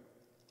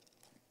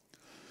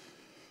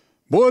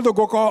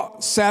 Boldogok a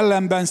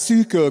szellemben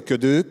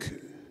szűkölködők,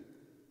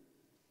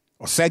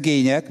 a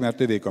szegények, mert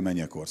övék a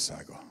mennyek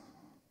országa.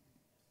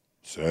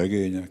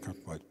 Szegények, hát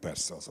majd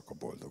persze azok a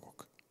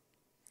boldogok.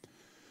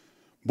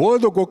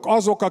 Boldogok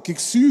azok, akik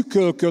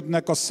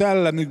szűkölködnek a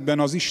szellemükben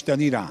az Isten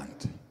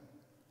iránt.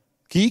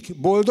 Kik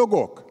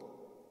boldogok?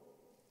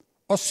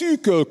 A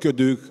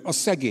szűkölködők, a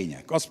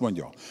szegények. Azt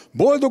mondja,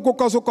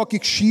 boldogok azok,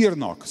 akik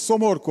sírnak,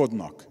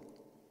 szomorkodnak,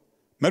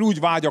 mert úgy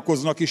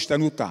vágyakoznak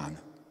Isten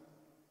után,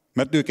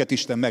 mert őket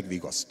Isten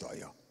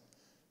megvigasztalja.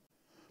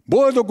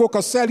 Boldogok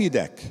a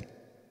szelidek.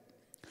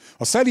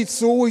 A szelíd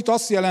szó itt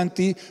azt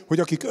jelenti, hogy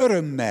akik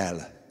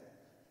örömmel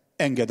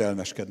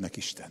engedelmeskednek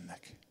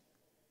Istennek.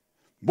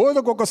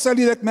 Boldogok a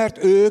szelídek,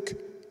 mert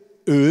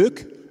ők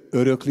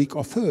öröklik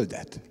a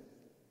földet.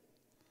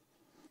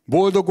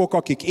 Boldogok,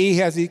 akik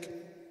éhezik.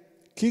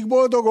 Kik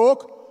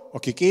boldogok?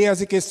 Akik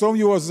éhezik és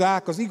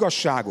szomjúozzák az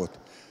igazságot,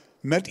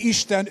 mert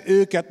Isten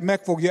őket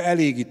meg fogja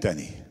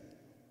elégíteni.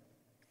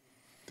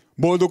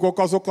 Boldogok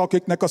azok,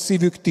 akiknek a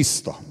szívük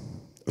tiszta.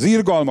 Az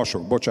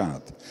irgalmasok,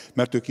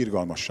 mert ők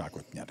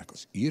irgalmasságot nyernek.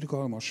 Az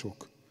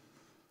irgalmasok?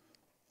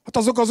 Hát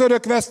azok az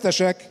örök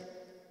vesztesek.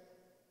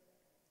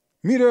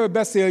 Miről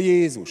beszél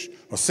Jézus?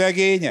 A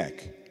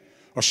szegények,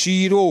 a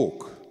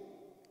sírók,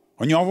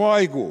 a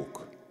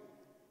nyavajgók.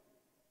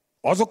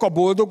 Azok a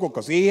boldogok,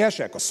 az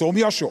éhesek, a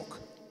szomjasok.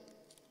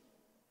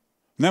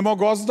 Nem a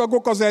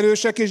gazdagok, az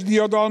erősek és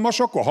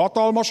diadalmasok, a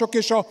hatalmasok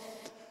és a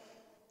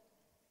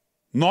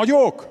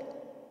nagyok.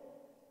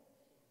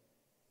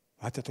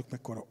 Látjátok,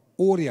 mekkora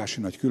óriási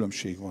nagy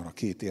különbség van a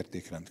két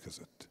értékrend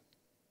között.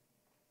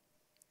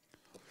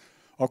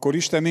 Akkor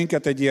Isten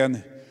minket egy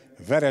ilyen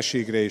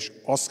vereségre és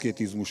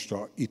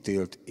aszkétizmusra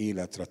ítélt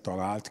életre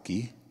talált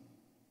ki.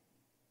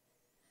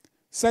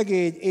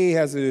 Szegény,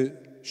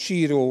 éhező,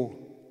 síró,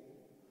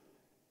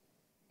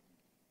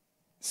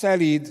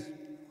 szelíd,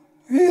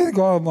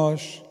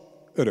 irgalmas,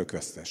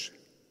 örökvesztes.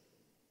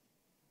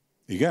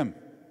 Igen?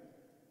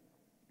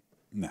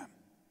 Nem.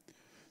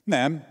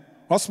 Nem.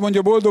 Azt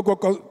mondja,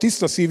 boldogok a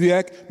tiszta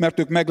szívűek, mert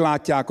ők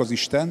meglátják az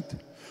Istent.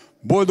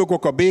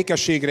 Boldogok a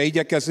békességre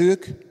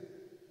igyekezők,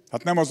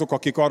 hát nem azok,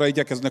 akik arra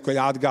igyekeznek, hogy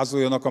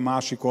átgázoljanak a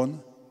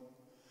másikon,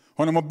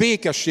 hanem a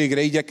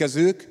békességre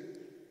igyekezők,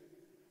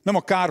 nem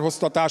a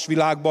kárhoztatás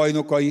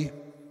világbajnokai,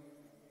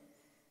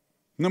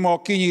 nem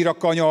a kinyír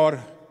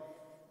kanyar,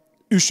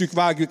 üssük,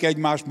 vágjuk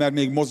egymást, mert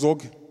még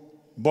mozog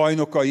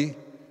bajnokai,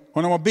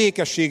 hanem a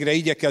békességre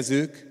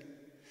igyekezők,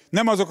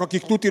 nem azok,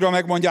 akik tutira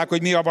megmondják,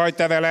 hogy mi a baj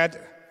te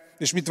veled,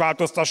 és mit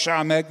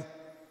változtassál meg,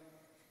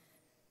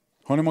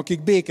 hanem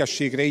akik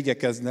békességre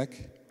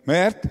igyekeznek,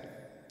 mert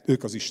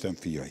ők az Isten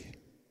fiai.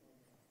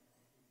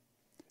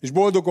 És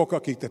boldogok,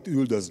 akiket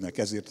üldöznek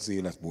ezért az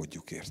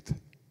életmódjukért.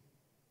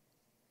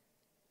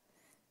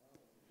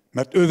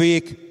 Mert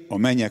övék a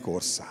mennyek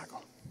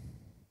országa.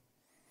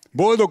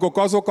 Boldogok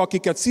azok,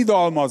 akiket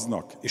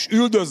szidalmaznak és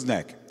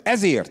üldöznek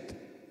ezért,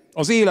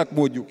 az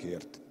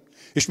életmódjukért.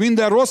 És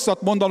minden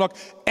rosszat mondanak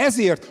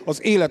ezért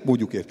az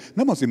életmódjukért.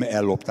 Nem azért, mert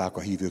ellopták a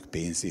hívők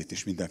pénzét,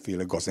 és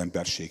mindenféle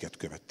gazemberséget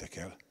követtek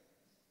el.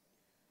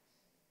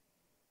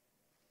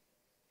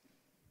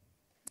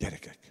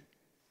 Gyerekek,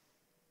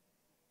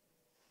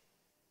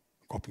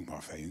 kapjunk már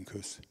a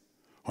fejünkhöz.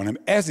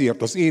 Hanem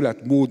ezért az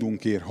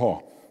életmódunkért,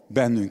 ha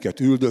bennünket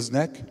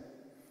üldöznek,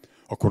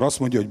 akkor azt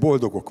mondja, hogy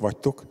boldogok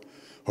vagytok,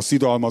 ha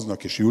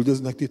szidalmaznak és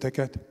üldöznek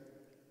titeket,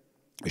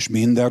 és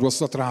minden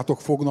rosszat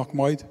rátok fognak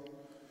majd,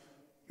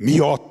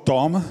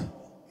 miattam,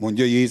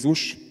 mondja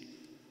Jézus,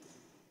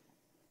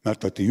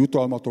 mert a ti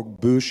jutalmatok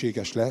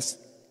bőséges lesz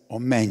a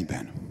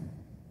mennyben.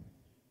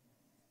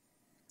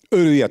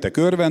 Örüljetek,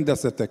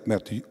 örvendezzetek,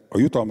 mert a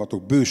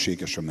jutalmatok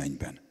bőséges a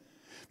mennyben.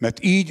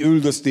 Mert így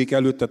üldözték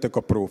előttetek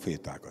a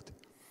prófétákat.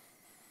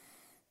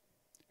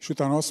 És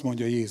utána azt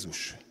mondja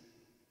Jézus,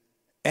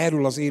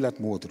 erről az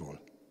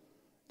életmódról,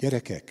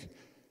 gyerekek,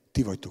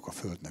 ti vagytok a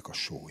földnek a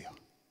sója.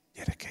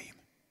 Gyerekeim,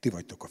 ti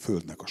vagytok a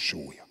földnek a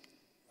sója.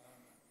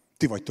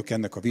 Ti vagytok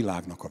ennek a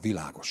világnak a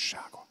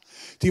világossága.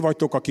 Ti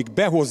vagytok, akik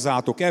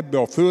behozzátok ebbe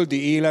a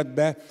földi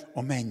életbe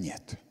a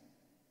mennyet.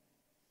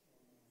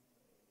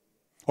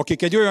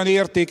 Akik egy olyan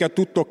értéket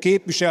tudtok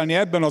képviselni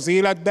ebben az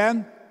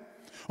életben,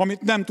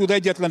 amit nem tud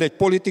egyetlen egy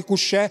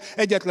politikus se,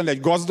 egyetlen egy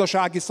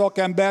gazdasági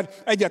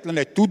szakember, egyetlen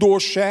egy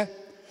tudós se,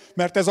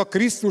 mert ez a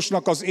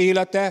Krisztusnak az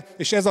élete,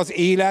 és ez az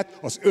élet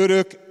az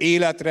örök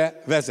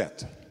életre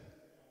vezet.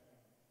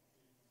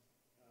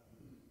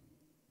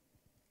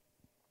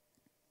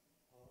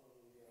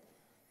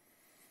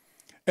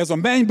 Ez a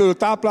mennyből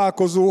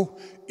táplálkozó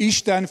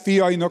Isten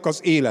fiainak az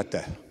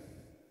élete.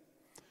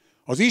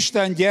 Az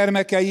Isten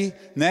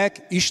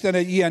gyermekeinek Isten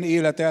egy ilyen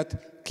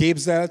életet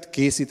képzelt,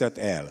 készített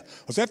el.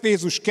 Az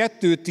Efézus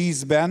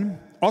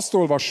 2:10-ben azt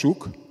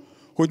olvassuk,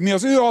 hogy mi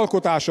az ő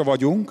alkotása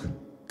vagyunk,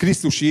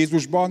 Krisztus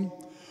Jézusban,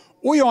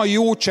 olyan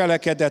jó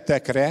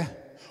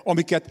cselekedetekre,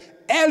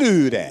 amiket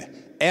előre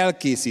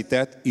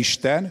elkészített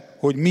Isten,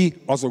 hogy mi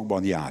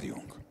azokban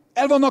járjunk.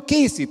 El vannak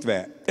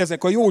készítve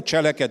ezek a jó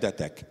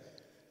cselekedetek.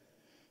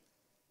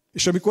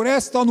 És amikor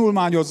ezt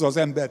tanulmányozza az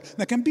ember,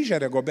 nekem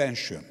bizsereg a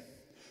bensőm.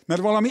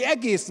 Mert valami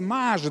egész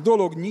más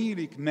dolog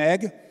nyílik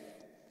meg,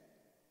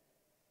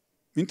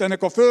 mint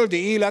ennek a földi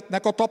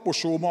életnek a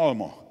taposó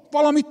malma.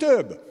 Valami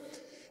több.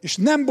 És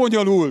nem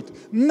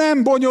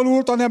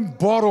bonyolult, hanem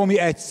baromi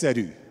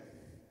egyszerű.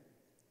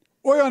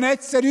 Olyan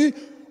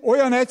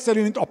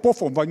egyszerű, mint a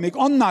pofon, vagy még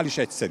annál is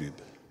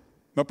egyszerűbb.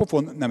 Mert a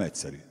pofon nem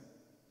egyszerű.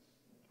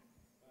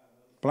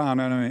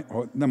 Pláne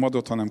nem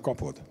adod, hanem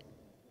kapod.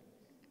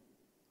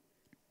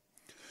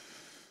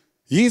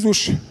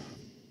 Jézus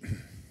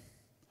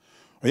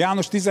a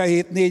János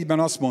 17:4-ben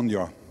azt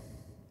mondja,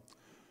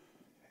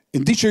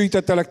 én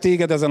dicsőítettelek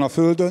téged ezen a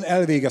földön,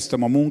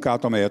 elvégeztem a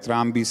munkát, amelyet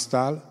rám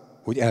bíztál,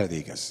 hogy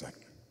elvégezzek.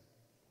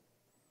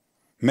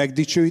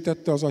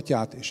 Megdicsőítette az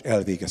atyát, és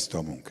elvégezte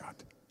a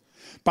munkát.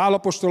 Pál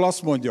apostol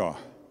azt mondja,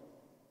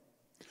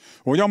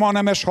 hogy a ma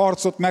nemes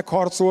harcot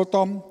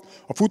megharcoltam,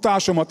 a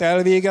futásomat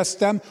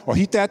elvégeztem, a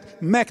hitet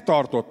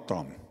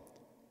megtartottam.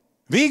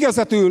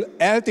 Végezetül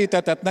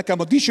eltétetett nekem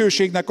a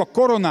dicsőségnek a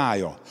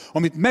koronája,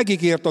 amit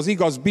megígért az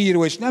igaz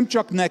bíró, és nem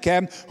csak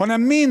nekem,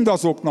 hanem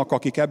mindazoknak,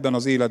 akik ebben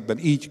az életben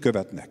így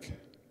követnek.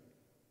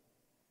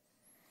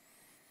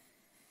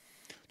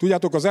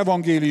 Tudjátok, az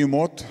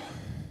evangéliumot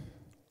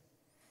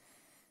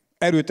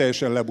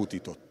erőteljesen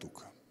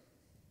lebutítottuk.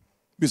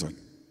 Bizony.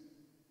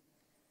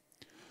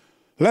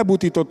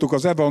 Lebutítottuk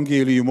az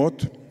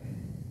evangéliumot,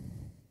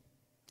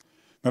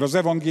 mert az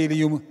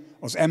evangélium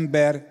az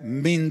ember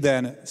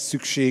minden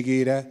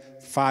szükségére,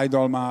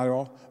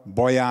 fájdalmára,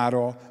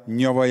 bajára,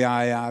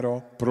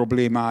 nyavajájára,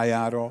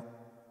 problémájára,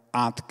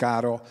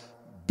 átkára,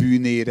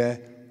 bűnére,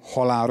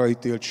 halálra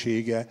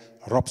ítéltsége,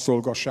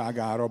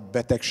 rabszolgaságára,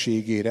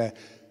 betegségére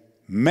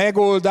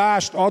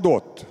megoldást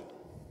adott.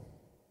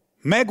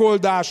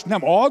 Megoldást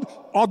nem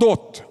ad,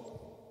 adott.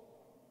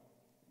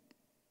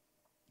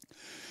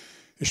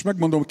 És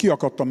megmondom,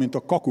 kiakadtam, mint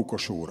a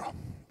kakukosóra.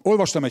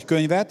 Olvastam egy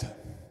könyvet,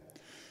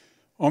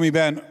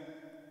 amiben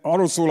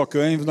arról szól a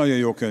könyv, nagyon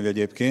jó könyv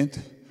egyébként,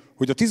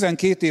 hogy a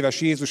 12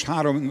 éves Jézus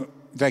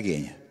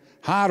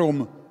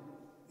 3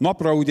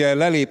 napra ugye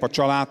lelép a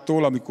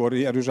családtól, amikor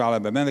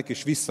Jeruzsálembe mennek,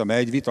 és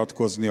visszamegy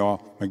vitatkozni,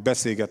 meg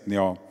beszélgetni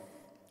a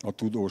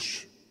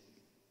tudós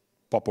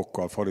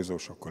papokkal,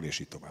 farizósokkal, és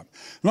így tovább.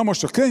 Na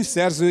most a könyv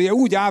szerzője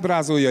úgy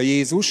ábrázolja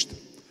Jézust,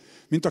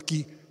 mint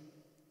aki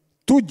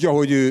tudja,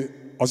 hogy ő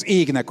az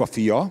égnek a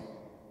fia,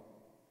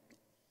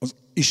 az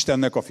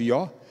Istennek a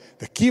fia,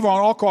 de ki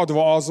van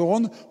akadva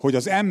azon, hogy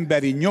az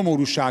emberi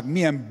nyomorúság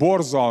milyen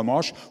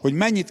borzalmas, hogy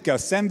mennyit kell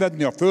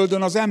szenvedni a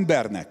földön az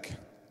embernek.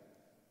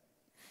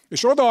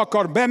 És oda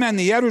akar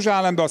bemenni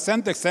Jeruzsálembe, a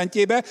szentek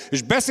szentjébe,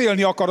 és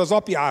beszélni akar az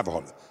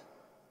apjával.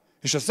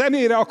 És a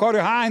szemére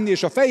akarja hányni,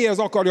 és a fejéhez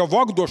akarja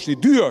vagdosni,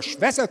 dühös,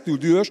 veszettül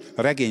dühös,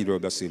 a regényről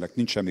beszélek,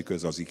 nincs semmi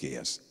köze az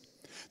igéhez.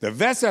 De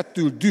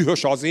veszettül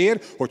dühös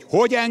azért,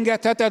 hogy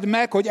engedheted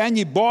meg, hogy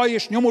ennyi baj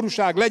és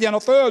nyomorúság legyen a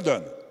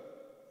földön.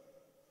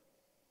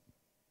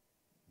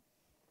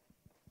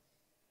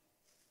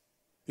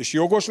 És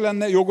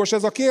jogos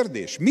ez a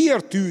kérdés?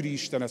 Miért tűri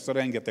Isten ezt a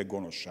rengeteg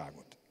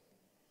gonoszságot?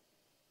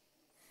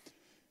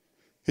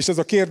 És ez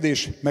a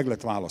kérdés meg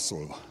lett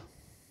válaszolva.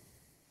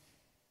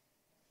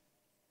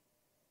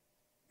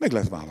 Meg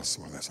lett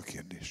válaszolva ez a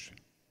kérdés.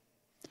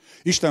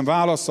 Isten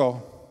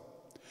válasza,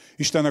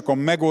 Istennek a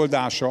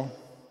megoldása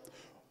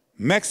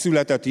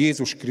megszületett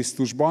Jézus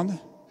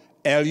Krisztusban,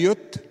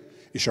 eljött,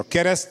 és a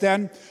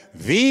kereszten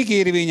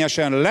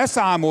végérvényesen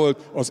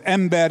leszámolt az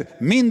ember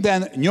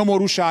minden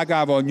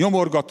nyomorúságával,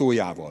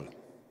 nyomorgatójával.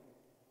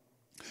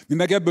 Mi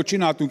meg ebből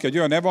csináltunk egy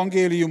olyan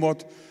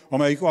evangéliumot,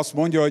 amelyik azt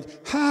mondja, hogy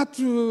hát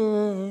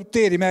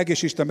térj meg,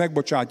 és Isten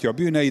megbocsátja a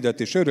bűneidet,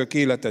 és örök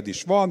életed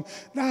is van,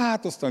 de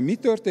hát aztán mi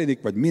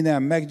történik, vagy mi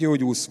nem,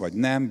 meggyógyulsz, vagy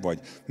nem, vagy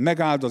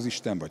megáld az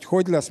Isten, vagy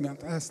hogy lesz,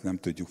 mert ezt nem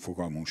tudjuk,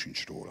 fogalmunk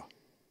sincs róla.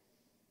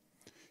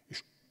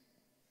 És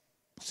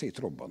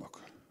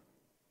szétrobbanak.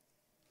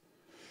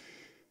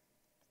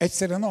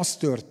 Egyszerűen az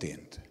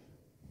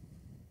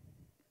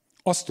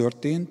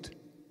történt,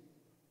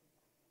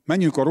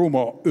 menjünk a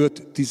Róma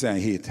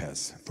 5.17-hez,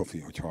 Tofi,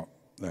 hogyha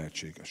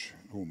lehetséges.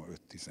 Róma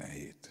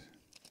 5.17.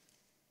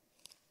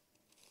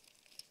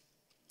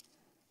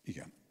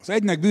 Igen. Az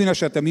egynek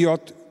bűnesete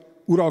miatt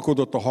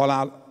uralkodott a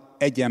halál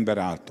egy ember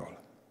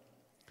által.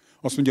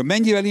 Azt mondja,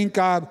 mennyivel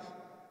inkább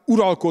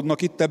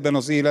uralkodnak itt ebben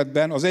az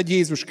életben az egy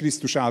Jézus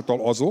Krisztus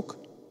által azok,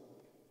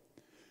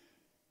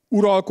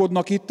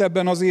 uralkodnak itt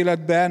ebben az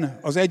életben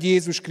az egy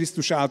Jézus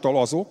Krisztus által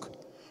azok,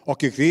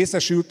 akik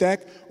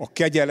részesültek a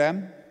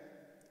kegyelem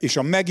és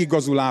a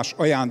megigazulás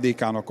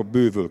ajándékának a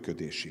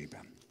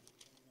bővölködésében.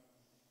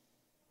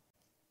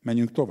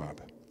 Menjünk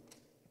tovább.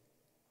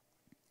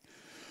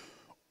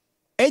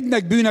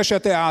 Egynek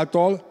bűnesete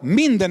által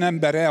minden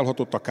emberre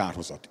elhatott a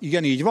kárhozat.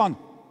 Igen, így van?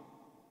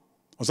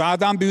 Az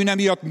Ádám bűne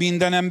miatt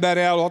minden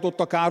emberre elhatott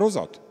a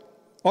kárhozat?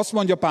 Azt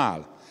mondja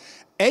Pál,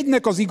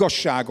 egynek az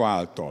igazsága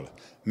által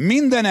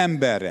minden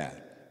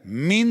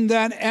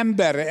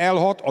emberre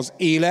elhat az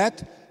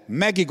élet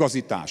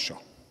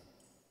megigazítása.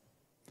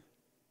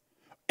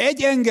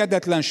 Egy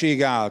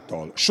engedetlensége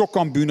által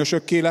sokan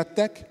bűnösökké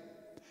lettek,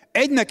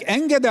 egynek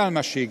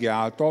engedelmessége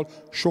által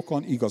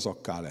sokan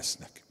igazakká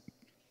lesznek.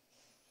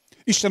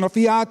 Isten a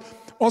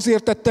fiát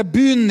azért tette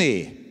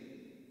bűnné,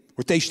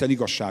 hogy te Isten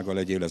igazsága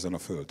legyél ezen a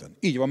földön.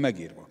 Így van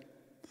megírva.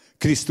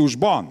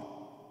 Krisztusban.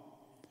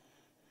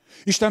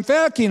 Isten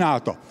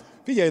felkínálta.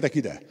 Figyeljetek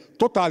ide,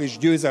 totális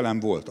győzelem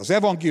volt. Az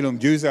evangélium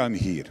győzelmi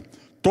hír.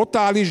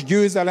 Totális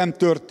győzelem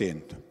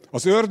történt.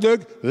 Az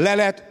ördög le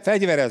lett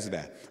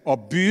fegyverezve. A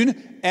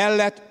bűn el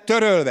lett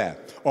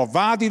törölve. A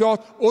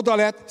vádirat oda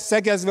lett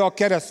szegezve a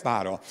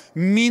keresztfára.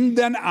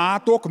 Minden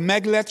átok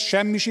meg lett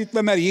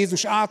semmisítve, mert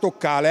Jézus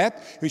átokká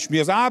lett, és mi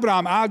az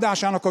Ábrahám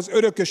áldásának az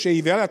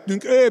örökösei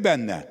lettünk ő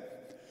benne.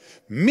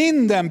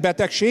 Minden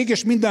betegség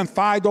és minden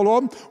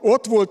fájdalom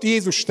ott volt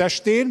Jézus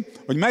testén,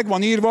 hogy meg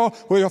van írva,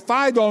 hogy a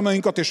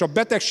fájdalmainkat és a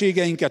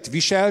betegségeinket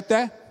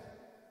viselte,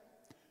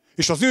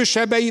 és az ő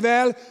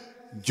sebeivel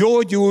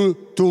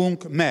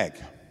gyógyultunk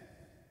meg.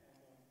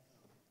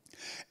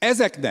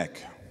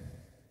 Ezeknek,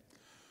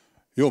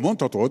 jó,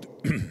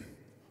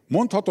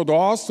 mondhatod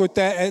azt, hogy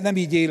te nem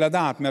így éled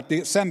át, mert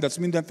te szenvedsz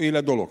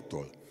mindenféle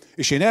dologtól.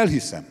 És én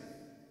elhiszem.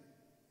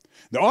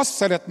 De azt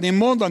szeretném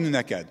mondani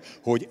neked,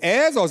 hogy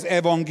ez az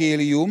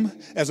evangélium,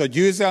 ez a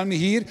győzelmi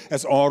hír,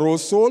 ez arról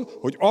szól,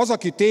 hogy az,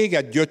 aki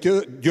téged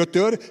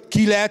gyötör,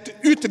 ki lett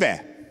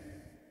ütve.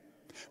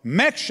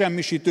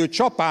 Megsemmisítő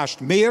csapást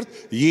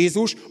mért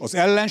Jézus az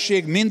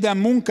ellenség minden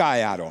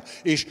munkájára.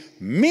 És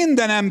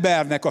minden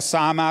embernek a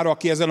számára,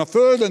 aki ezen a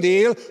földön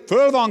él,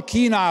 föl van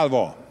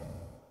kínálva.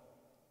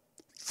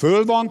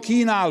 Föl van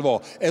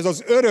kínálva ez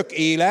az örök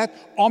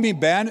élet,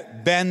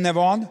 amiben benne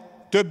van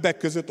többek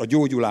között a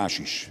gyógyulás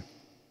is.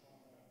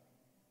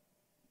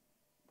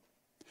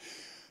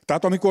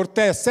 Tehát amikor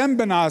te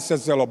szemben állsz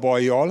ezzel a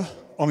bajjal,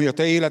 ami a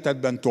te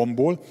életedben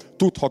tombol,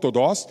 tudhatod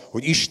azt,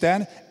 hogy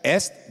Isten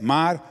ezt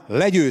már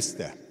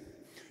legyőzte.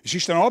 És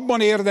Isten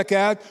abban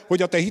érdekelt,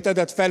 hogy a te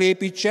hitedet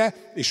felépítse,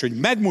 és hogy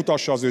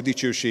megmutassa az ő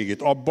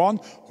dicsőségét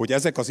abban, hogy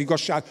ezek az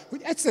igazság,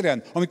 hogy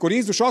egyszerűen, amikor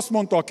Jézus azt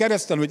mondta a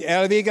kereszten, hogy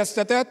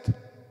elvégeztetett,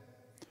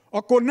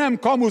 akkor nem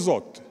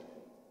kamuzott.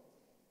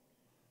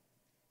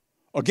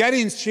 A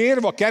gerinc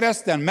sérv a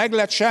kereszten meg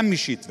lett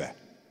semmisítve.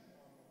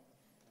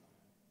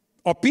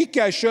 A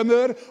pikkely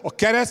sömör a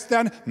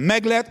kereszten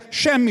meg lett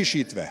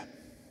semmisítve.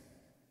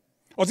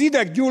 Az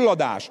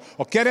ideggyulladás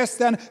a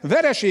kereszten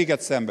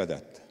vereséget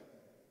szenvedett.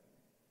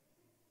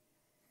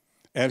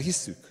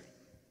 Elhisszük?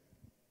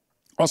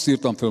 Azt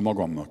írtam föl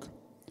magamnak.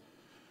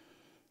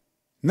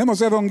 Nem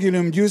az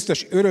evangélium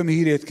győztes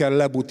örömhírét kell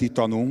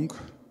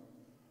lebutítanunk,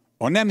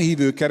 a nem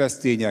hívő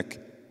keresztények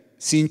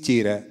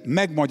szintjére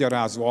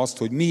megmagyarázva azt,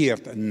 hogy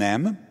miért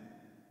nem,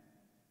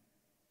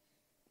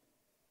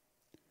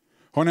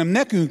 hanem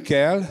nekünk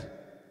kell,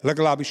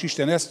 legalábbis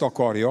Isten ezt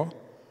akarja,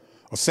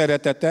 a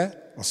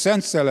szeretete, a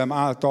Szent Szellem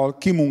által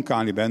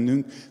kimunkálni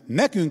bennünk,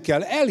 nekünk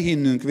kell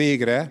elhinnünk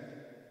végre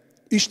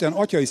Isten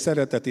atyai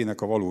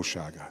szeretetének a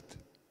valóságát,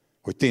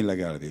 hogy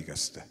tényleg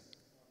elvégezte.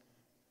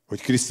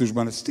 Hogy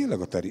Krisztusban ez tényleg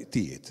a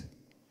tiéd.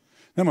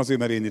 Nem azért,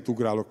 mert én itt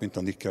ugrálok, mint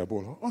a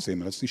nikkelból, azért,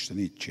 mert ezt Isten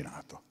így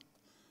csinálta.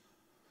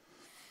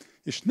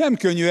 És nem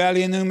könnyű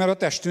elhinnünk, mert a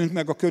testünk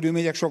meg a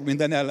körülmények sok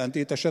minden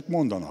ellentéteset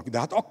mondanak, de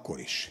hát akkor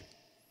is.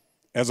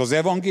 Ez az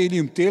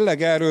evangélium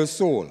tényleg erről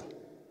szól.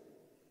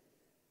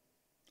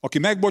 Aki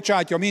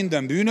megbocsátja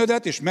minden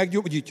bűnödet, és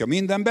meggyógyítja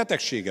minden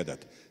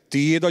betegségedet.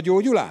 Tiéd a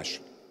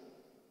gyógyulás?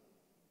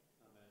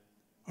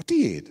 A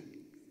tiéd.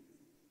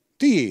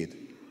 Tiéd.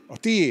 a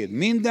tiéd.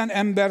 Minden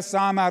ember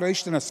számára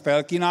Isten ezt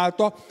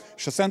felkínálta,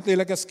 és a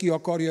Szentlélek ezt ki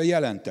akarja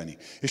jelenteni.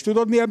 És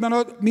tudod,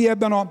 mi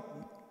ebben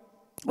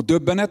a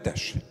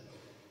döbbenetes?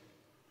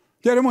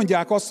 Gyere,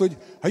 mondják azt, hogy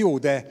jó,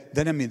 de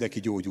nem mindenki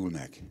gyógyul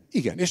meg.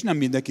 Igen, és nem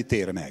mindenki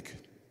tér meg.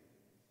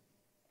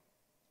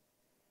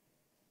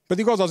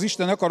 Pedig az az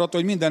Isten akarata,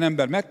 hogy minden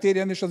ember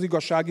megtérjen, és az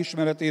igazság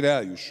ismeretére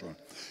eljusson.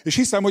 És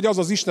hiszem, hogy az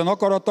az Isten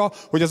akarata,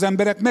 hogy az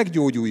emberek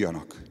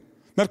meggyógyuljanak.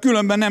 Mert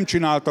különben nem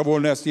csinálta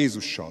volna ezt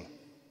Jézussal.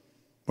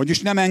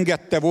 Vagyis nem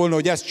engedte volna,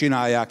 hogy ezt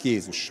csinálják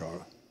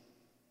Jézussal.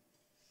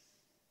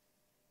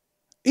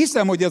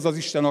 Hiszem, hogy ez az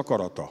Isten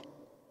akarata.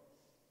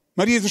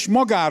 Mert Jézus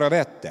magára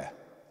vette.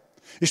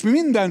 És mi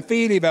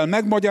mindenfélével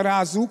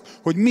megmagyarázzuk,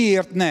 hogy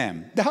miért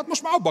nem. De hát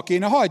most már abba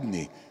kéne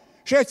hagyni.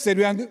 És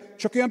egyszerűen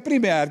csak olyan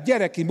primer,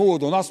 gyereki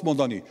módon azt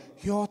mondani,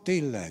 ja,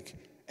 tényleg,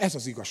 ez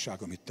az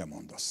igazság, amit te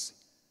mondasz.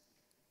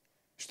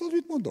 És tudod,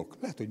 mit mondok?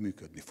 Lehet, hogy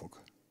működni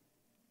fog.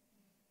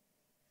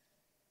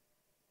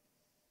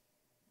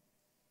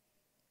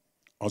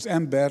 Az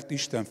embert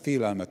Isten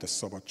félelmetes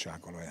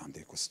szabadsággal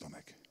ajándékozta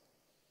meg.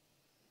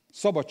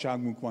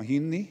 Szabadságunk van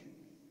hinni,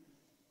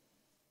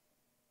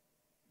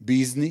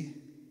 bízni,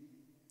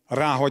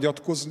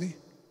 ráhagyatkozni,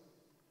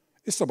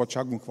 és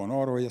szabadságunk van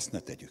arra, hogy ezt ne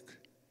tegyük.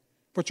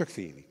 Vagy csak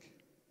félig.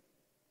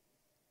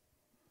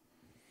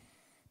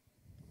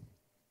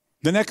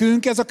 De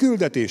nekünk ez a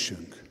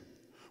küldetésünk,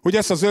 hogy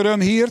ezt az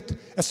örömhírt,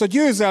 ezt a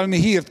győzelmi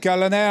hírt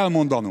kellene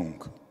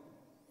elmondanunk.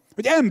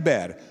 Hogy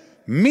ember,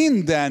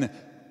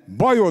 minden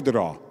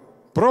bajodra,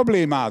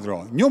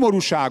 problémádra,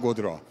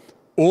 nyomorúságodra,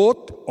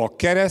 ott a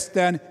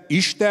kereszten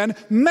Isten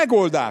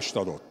megoldást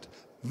adott,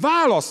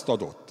 választ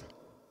adott.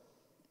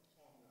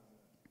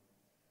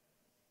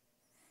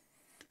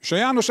 És a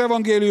János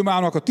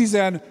evangéliumának a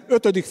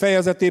 15.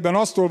 fejezetében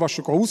azt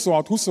olvassuk a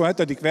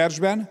 26-27.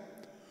 versben,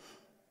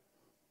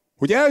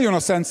 hogy eljön a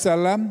Szent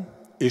Szellem,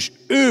 és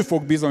ő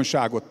fog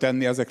bizonyságot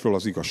tenni ezekről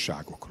az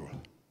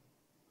igazságokról.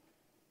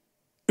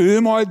 Ő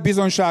majd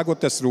bizonyságot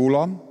tesz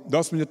rólam, de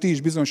azt mondja, ti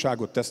is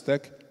bizonyságot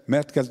tesztek,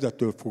 mert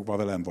kezdettől fogva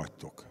velem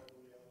vagytok.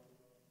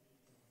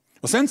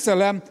 A Szent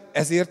Szellem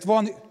ezért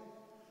van.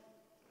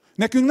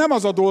 Nekünk nem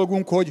az a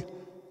dolgunk,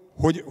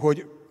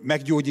 hogy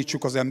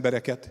meggyógyítsuk az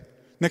embereket.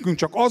 Nekünk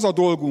csak az a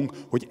dolgunk,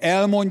 hogy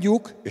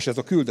elmondjuk, és ez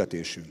a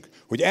küldetésünk,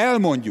 hogy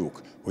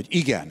elmondjuk, hogy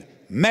igen,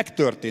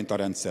 megtörtént a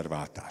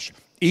rendszerváltás.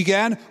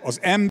 Igen, az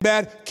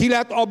ember ki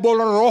lett abból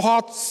a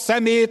rohadt,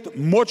 szemét,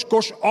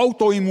 mocskos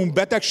autoimmun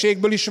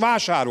betegségből is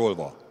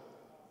vásárolva.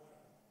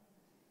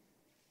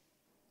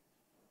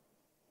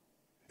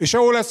 És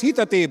ahol ez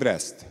hitet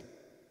ébreszt,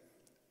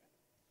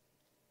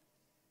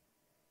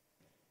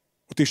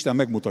 ott Isten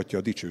megmutatja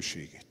a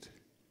dicsőségét.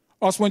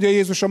 Azt mondja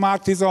Jézus a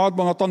Márk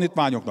 16-ban a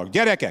tanítványoknak,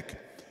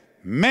 gyerekek,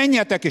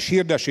 menjetek és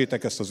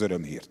hirdessétek ezt az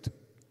örömhírt.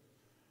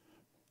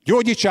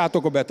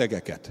 Gyógyítsátok a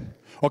betegeket.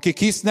 Akik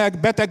hisznek,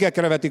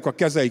 betegekre vetik a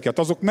kezeiket,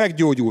 azok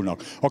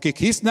meggyógyulnak. Akik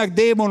hisznek,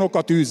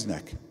 démonokat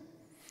űznek.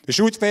 És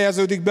úgy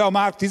fejeződik be a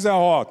Márk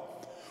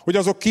 16, hogy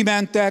azok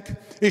kimentek,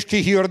 és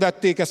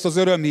kihirdették ezt az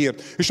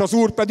örömhírt. És az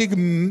Úr pedig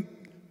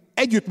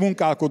együtt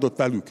munkálkodott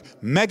velük,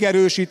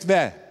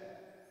 megerősítve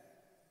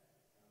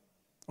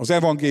az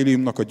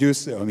evangéliumnak a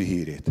győzelmi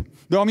hírét.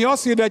 De ami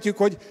azt hirdetjük,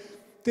 hogy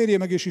térjél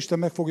meg, és Isten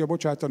meg fogja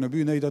bocsátani a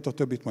bűneidet, a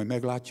többit majd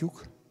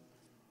meglátjuk,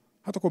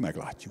 hát akkor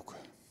meglátjuk.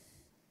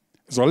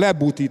 Ez a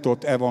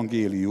lebutított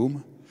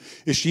evangélium,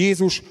 és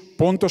Jézus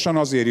pontosan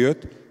azért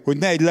jött, hogy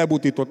ne egy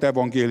lebutított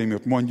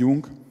evangéliumot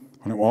mondjunk,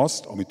 hanem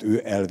azt, amit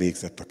ő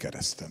elvégzett a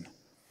kereszten.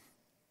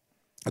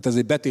 Hát ez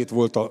egy betét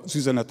volt az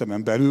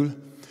üzenetemen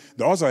belül,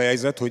 de az a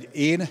helyzet, hogy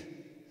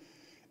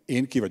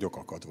én ki vagyok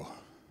akadva.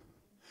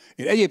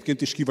 Én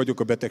egyébként is ki vagyok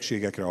a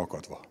betegségekre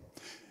akadva.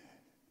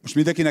 Most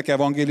mindenkinek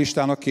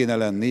evangélistának kéne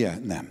lennie?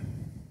 Nem.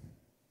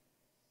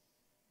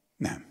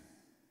 Nem.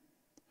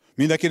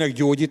 Mindenkinek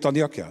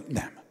gyógyítania kell?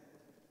 Nem.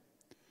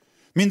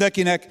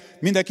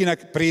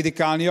 Mindenkinek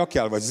prédikálnia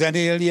kell, vagy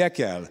zenélnie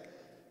kell?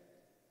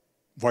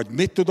 Vagy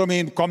mit tudom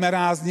én,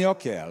 kameráznia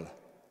kell?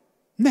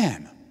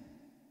 Nem.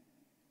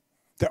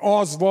 Te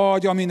az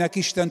vagy, aminek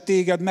Isten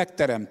téged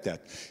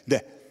megteremtett.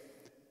 De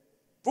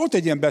volt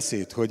egy ilyen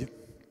beszéd, hogy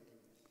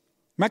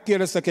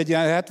megkérdeztek egy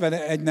ilyen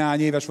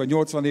 71 éves vagy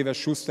 80 éves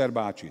Schuster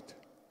bácsit,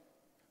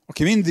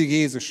 aki mindig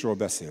Jézusról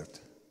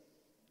beszélt.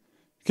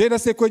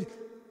 Kérdezték, hogy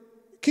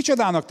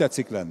kicsodának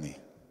tetszik lenni?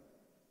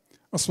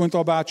 Azt mondta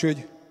a bácsi,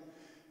 hogy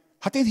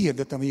hát én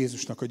hirdetem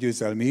Jézusnak a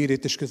győzelmi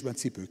hírét, és közben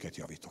cipőket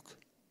javítok.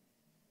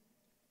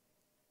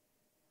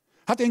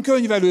 Hát én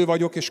könyvelő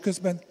vagyok, és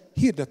közben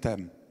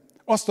hirdetem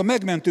azt a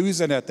megmentő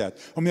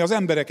üzenetet, ami az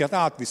embereket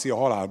átviszi a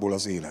halálból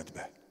az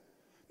életbe.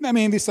 Nem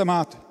én viszem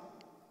át,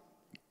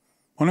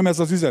 hanem ez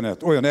az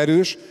üzenet olyan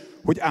erős,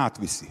 hogy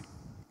átviszi.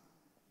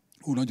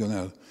 Nagyon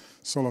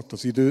elszaladt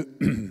az idő,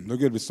 de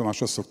Görbis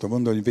Tamás azt szokta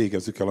mondani, hogy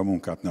végezzük el a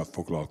munkát, ne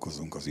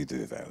foglalkozzunk az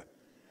idővel.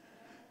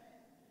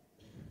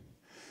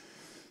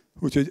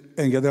 Úgyhogy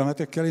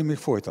engedelmetekkel én még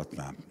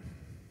folytatnám.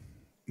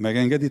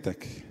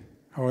 Megengeditek?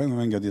 Ha nem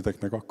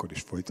engeditek meg, akkor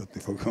is folytatni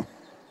fogom.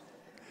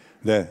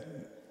 De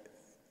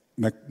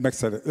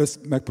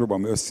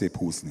megpróbálom összép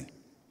húzni.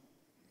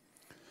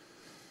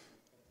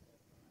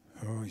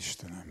 Ó,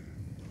 Istenem!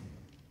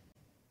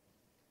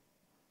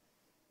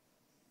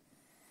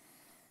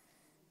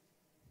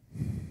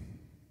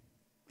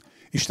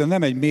 Isten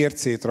nem egy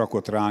mércét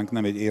rakott ránk,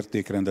 nem egy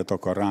értékrendet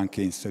akar ránk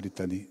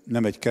kényszeríteni,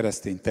 nem egy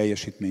keresztény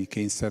teljesítmény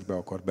kényszerbe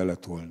akar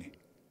beletolni,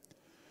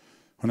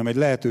 hanem egy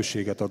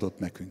lehetőséget adott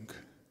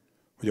nekünk,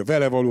 hogy a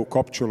vele való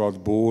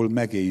kapcsolatból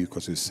megéljük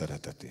az ő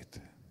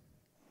szeretetét.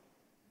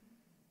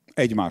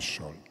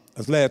 Egymással.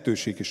 Ez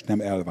lehetőség és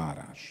nem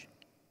elvárás.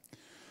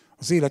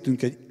 Az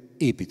életünk egy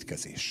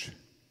építkezés.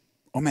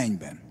 A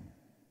mennyben.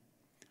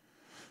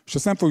 És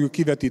ezt nem fogjuk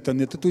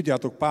kivetíteni, de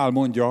tudjátok, Pál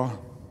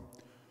mondja,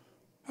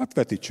 hát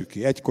vetítsük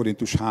ki, 1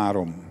 Korintus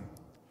 3,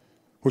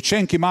 hogy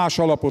senki más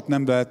alapot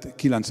nem vehet,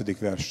 9.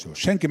 verstől,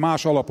 senki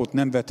más alapot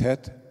nem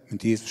vethet,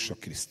 mint Jézus a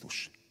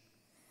Krisztus.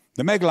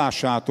 De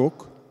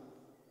meglássátok,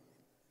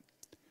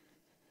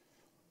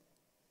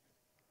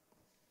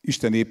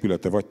 Isten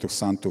épülete vagytok,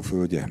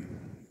 szántóföldje.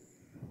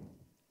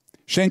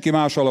 Senki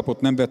más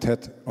alapot nem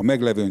vethet a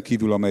meglevőn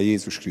kívül, amely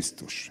Jézus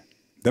Krisztus.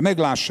 De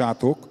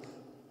meglássátok,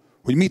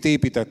 hogy mit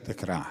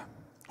építettek rá.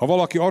 Ha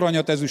valaki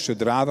aranyat, ezüstöt,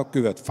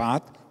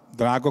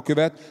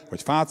 drágakövet,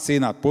 vagy fát,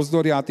 szénát,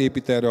 pozdorját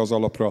épít erre az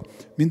alapra,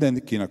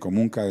 mindenkinek a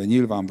munkája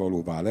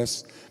nyilvánvalóvá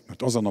lesz,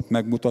 mert az a nap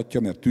megmutatja,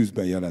 mert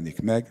tűzben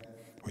jelenik meg,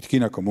 hogy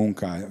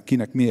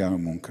kinek milyen a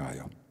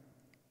munkája.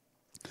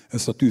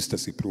 Ezt a tűz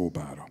teszi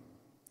próbára.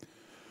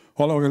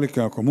 Ha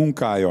valakinek a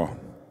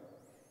munkája,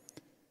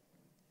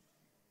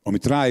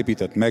 amit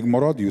ráépített,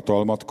 megmarad,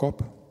 jutalmat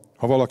kap,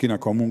 ha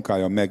valakinek a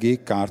munkája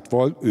megég, kárt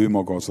val, ő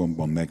maga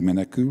azonban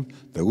megmenekül,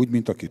 de úgy,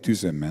 mint aki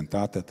tűzön ment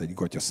át, tehát egy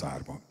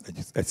gatyaszárba,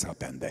 egy szál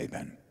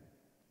pendelyben.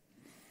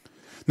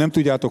 Nem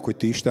tudjátok, hogy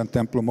ti Isten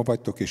temploma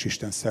vagytok, és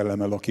Isten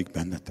szelleme lakik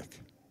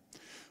bennetek?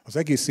 Az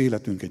egész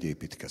életünk egy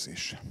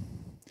építkezés.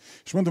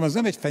 És mondom, ez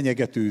nem egy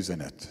fenyegető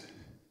üzenet,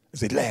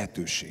 ez egy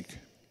lehetőség.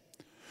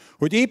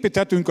 Hogy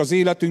építhetünk az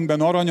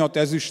életünkben aranyat,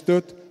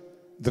 ezüstöt,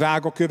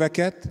 drága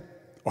köveket,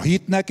 a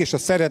hitnek és a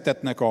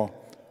szeretetnek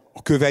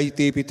a köveit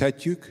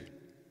építhetjük,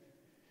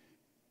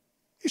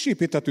 és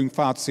építhetünk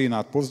fát,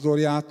 szénát,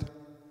 pozdorját,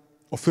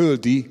 a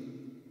földi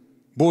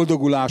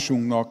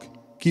boldogulásunknak,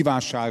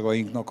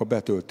 kívánságainknak a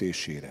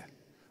betöltésére.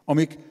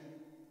 Amik,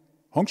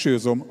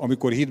 hangsúlyozom,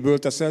 amikor hitből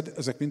teszed,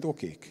 ezek mind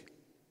okék.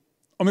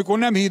 Amikor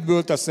nem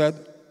hitből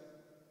teszed,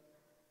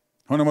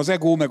 hanem az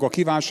ego meg a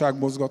kívánság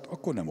mozgat,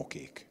 akkor nem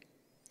okék.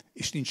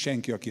 És nincs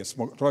senki, aki ezt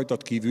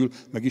rajtad kívül,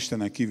 meg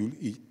Istenen kívül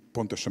így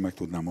pontosan meg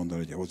tudnám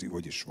mondani,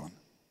 hogy is van.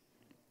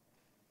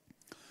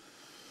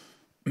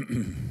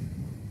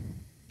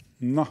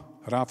 Na,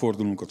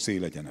 ráfordulunk a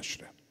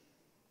célegyenesre.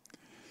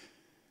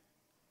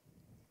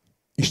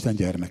 Isten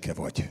gyermeke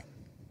vagy.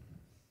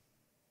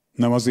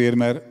 Nem azért,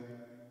 mert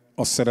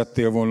azt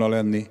szerettél volna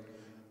lenni,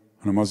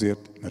 hanem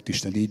azért, mert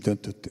Isten így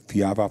döntött,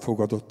 fiává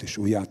fogadott, és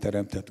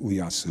újjáteremtett,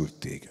 újjászült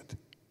téged.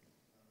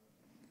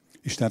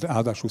 Isten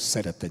ráadásul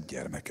szeretett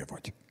gyermeke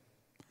vagy.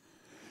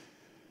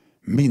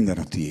 Minden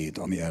a tiéd,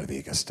 ami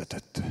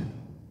elvégeztetett.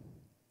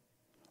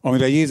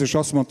 Amire Jézus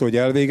azt mondta, hogy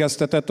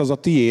elvégeztetett, az a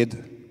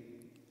tiéd.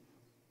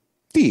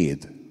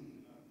 Tiéd.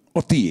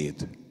 A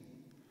tiéd.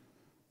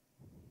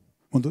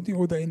 Mondod,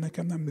 jó, de én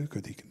nekem nem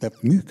működik. De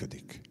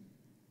működik.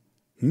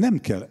 Nem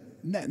kell,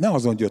 ne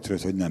azon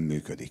gyötröd, hogy nem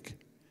működik.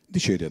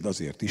 Dicsérjed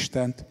azért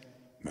Istent,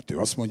 mert ő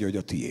azt mondja, hogy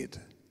a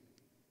tiéd.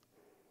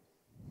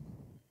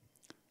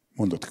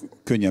 Mondod,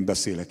 könnyen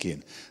beszélek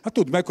én. Hát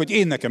tudd meg, hogy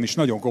én nekem is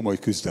nagyon komoly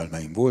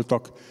küzdelmeim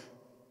voltak,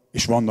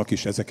 és vannak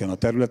is ezeken a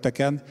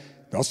területeken,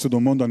 de azt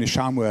tudom mondani,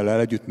 Sámuellel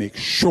együtt még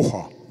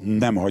soha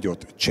nem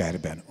hagyott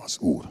cserben az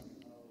Úr.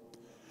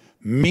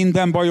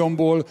 Minden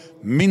bajomból,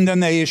 minden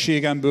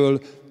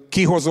nehézségemből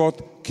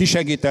kihozott,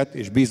 kisegített,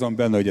 és bízom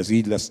benne, hogy ez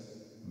így lesz,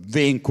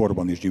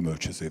 vénkorban is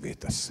gyümölcsözővé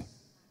tesz.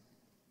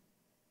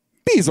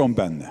 Bízom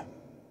benne.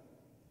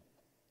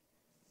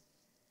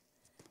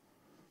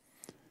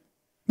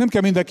 Nem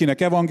kell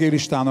mindenkinek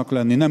evangélistának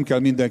lenni, nem kell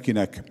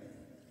mindenkinek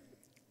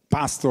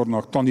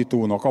pásztornak,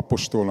 tanítónak,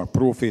 apostolnak,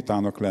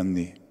 prófétának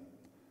lenni.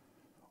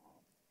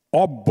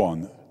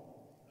 Abban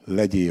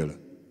legyél,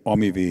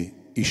 amivé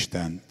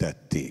Isten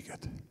tett téged.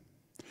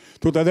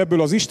 Tudod,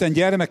 ebből az Isten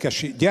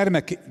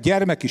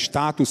gyermeki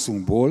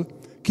státuszunkból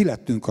ki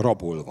lettünk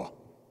rabolva.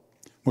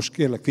 Most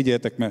kérlek,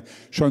 figyeljetek, mert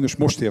sajnos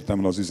most értem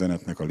el az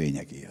üzenetnek a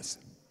lényegéhez.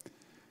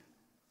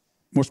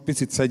 Most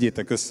picit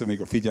szedjétek össze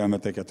még a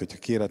figyelmeteket, hogyha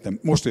kérhetem,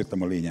 most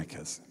értem a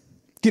lényeghez.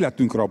 Ki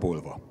lettünk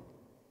rabolva.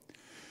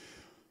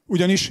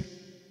 Ugyanis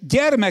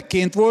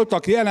gyermekként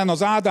voltak jelen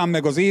az Ádám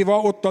meg az Éva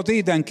ott az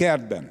Éden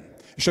kertben.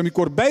 És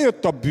amikor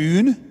bejött a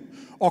bűn,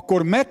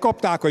 akkor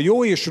megkapták a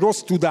jó és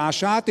rossz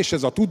tudását, és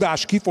ez a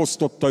tudás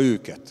kifosztotta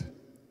őket.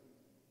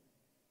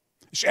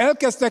 És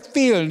elkezdtek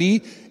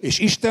félni, és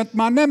Istent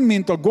már nem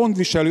mint a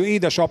gondviselő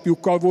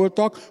édesapjukkal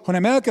voltak,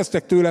 hanem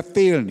elkezdtek tőle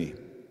félni.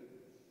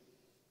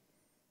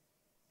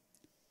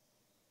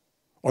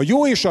 A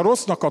jó és a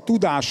rossznak a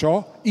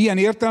tudása ilyen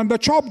értelemben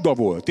csapda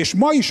volt, és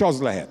ma is az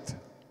lehet.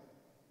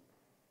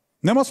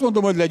 Nem azt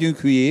mondom, hogy legyünk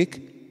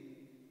hülyék,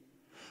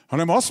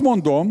 hanem azt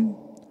mondom,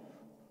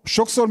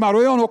 sokszor már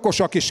olyan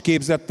okosak és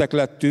képzettek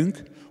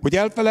lettünk, hogy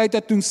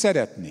elfelejtettünk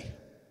szeretni.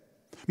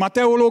 Már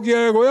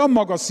teológiailag olyan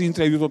magas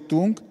szintre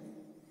jutottunk,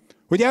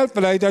 hogy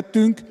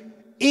elfelejtettünk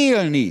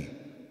élni.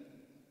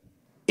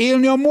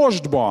 Élni a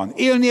mostban,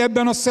 élni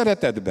ebben a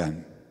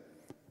szeretetben.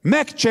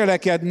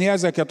 Megcselekedni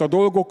ezeket a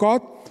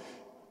dolgokat,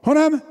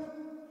 hanem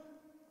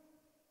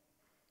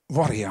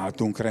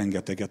variáltunk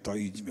rengeteget,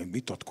 így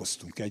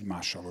vitatkoztunk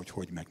egymással,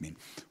 hogy meg mind.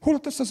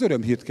 Holott ezt az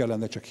örömhírt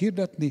kellene csak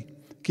hirdetni,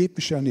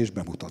 képviselni és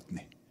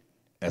bemutatni.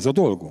 Ez a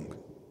dolgunk.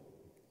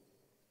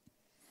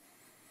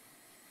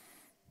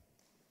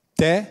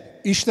 Te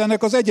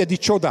Istennek az egyedi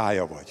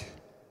csodája vagy.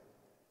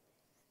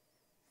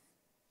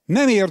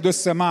 Nem érd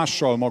össze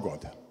mással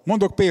magad.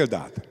 Mondok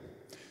példát.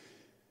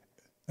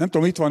 Nem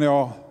tudom, itt van-e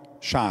a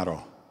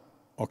Sára,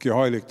 aki a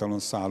hajléktalan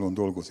szálon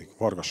dolgozik,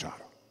 Varga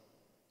Sára.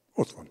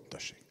 Ott van,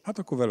 tessék. Hát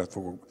akkor veled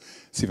fogok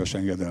szíves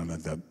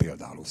engedelmeddel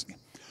példálozni.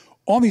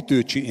 Amit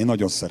ő csinál, én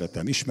nagyon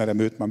szeretem, ismerem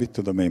őt már, mit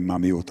tudom én már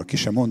mióta, ki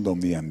sem mondom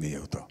milyen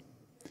mióta.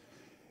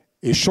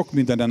 És sok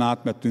mindenen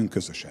átmettünk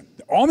közösen.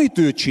 De amit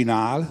ő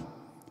csinál,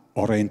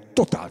 arra én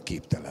totál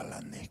képtelen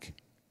lennék.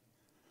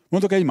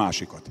 Mondok egy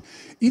másikat.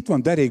 Itt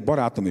van derék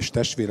barátom és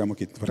testvérem,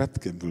 akit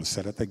rendkívül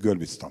szeretek,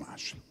 Görbic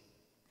Tamás.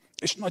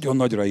 És nagyon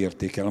nagyra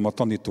értékelem a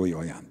tanítói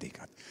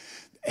ajándékát.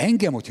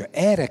 Engem, hogyha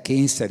erre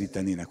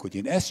kényszerítenének, hogy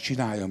én ezt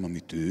csináljam,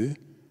 amit ő,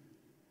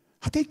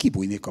 hát én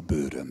kibújnék a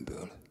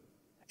bőrömből.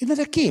 Én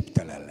erre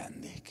képtelen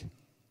lennék.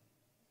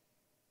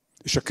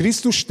 És a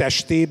Krisztus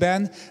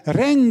testében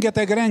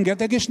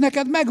rengeteg, és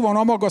neked megvan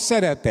a maga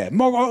szerepe,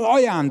 maga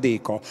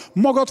ajándéka,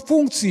 magad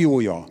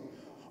funkciója,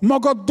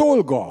 magad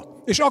dolga.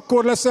 És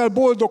akkor leszel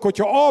boldog,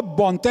 hogyha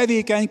abban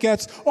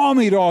tevékenykedsz,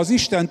 amire az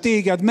Isten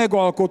téged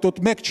megalkotott,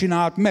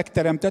 megcsinált,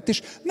 megteremtett.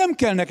 És nem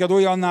kell neked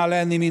olyanná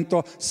lenni, mint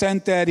a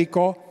Szent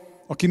Erika,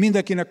 aki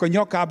mindenkinek a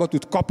nyakába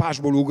tud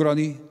kapásból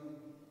ugrani.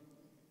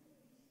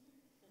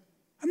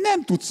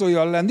 Nem tudsz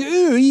olyan lenni,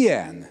 ő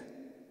ilyen.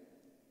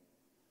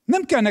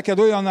 Nem kell neked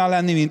olyanná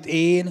lenni, mint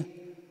én.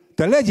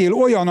 Te legyél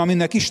olyan,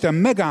 aminek Isten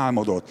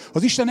megálmodott.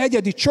 Az Isten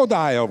egyedi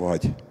csodája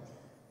vagy.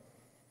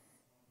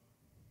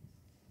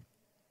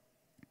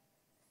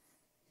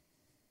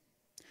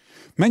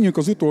 Menjünk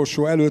az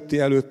utolsó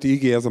előtti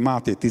igéhez, a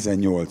Máté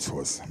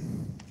 18-hoz.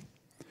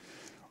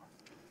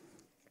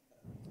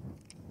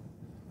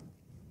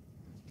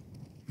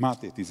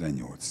 Máté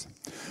 18.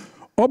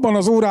 Abban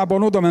az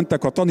órában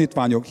odamentek a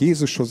tanítványok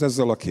Jézushoz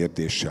ezzel a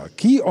kérdéssel.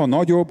 Ki a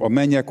nagyobb a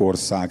mennyek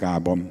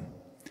országában?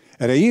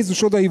 Erre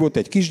Jézus odahívott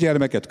egy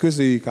kisgyermeket,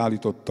 közéjük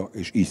állította,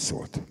 és így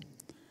szólt.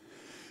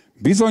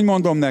 Bizony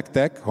mondom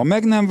nektek, ha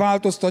meg nem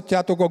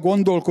változtatjátok a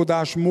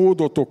gondolkodás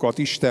módotokat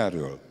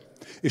Istenről,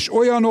 és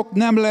olyanok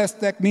nem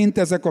lesztek, mint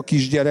ezek a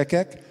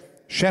kisgyerekek,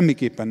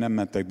 semmiképpen nem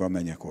mentek be a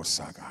mennyek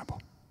országába.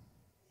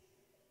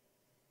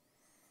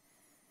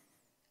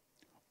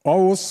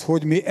 Ahhoz,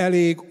 hogy mi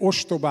elég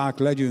ostobák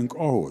legyünk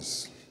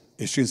ahhoz,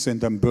 és én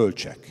szerintem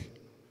bölcsek,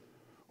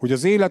 hogy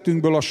az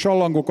életünkből a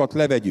sallangokat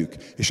levegyük,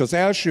 és az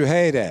első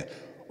helyre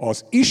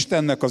az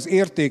Istennek az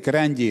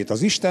értékrendjét,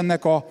 az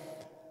Istennek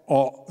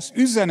az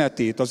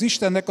üzenetét, az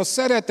Istennek a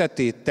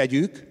szeretetét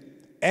tegyük,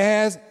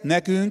 ehhez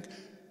nekünk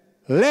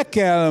le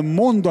kell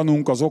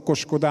mondanunk az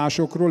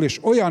okoskodásokról,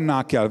 és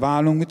olyanná kell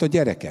válnunk, mint a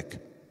gyerekek.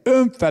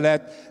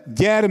 Önfelett,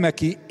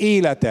 gyermeki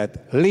életet,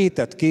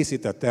 létet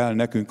készített el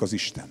nekünk az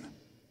Isten.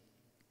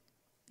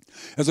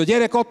 Ez a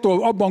gyerek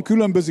abban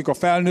különbözik a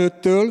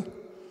felnőttől,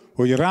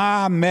 hogy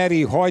rá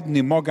meri hagyni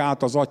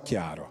magát az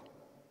atyára.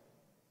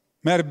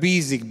 Mert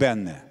bízik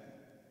benne.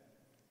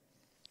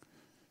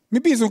 Mi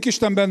bízunk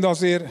Istenben, de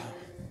azért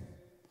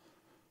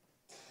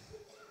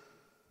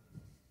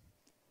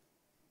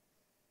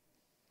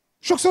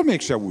sokszor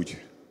mégse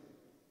úgy.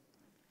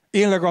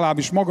 Én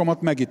legalábbis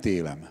magamat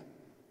megítélem.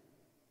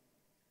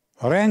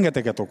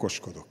 Rengeteget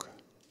okoskodok.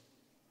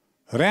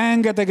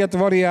 Rengeteget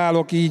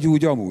variálok így,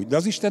 úgy, amúgy. De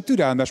az Isten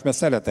türelmes, mert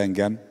szeret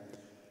engem.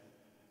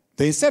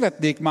 De én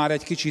szeretnék már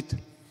egy kicsit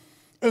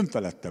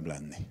önfelettebb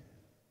lenni.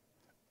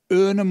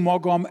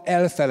 Önmagam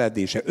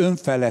elfeledése,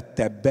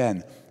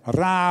 önfelettebben.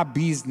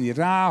 Rábízni,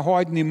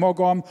 ráhagyni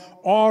magam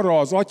arra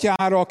az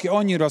atyára, aki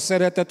annyira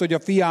szeretett, hogy a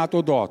fiát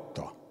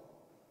odaadta.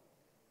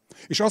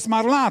 És azt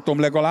már látom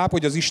legalább,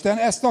 hogy az Isten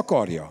ezt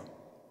akarja.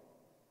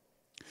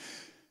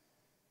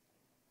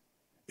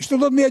 És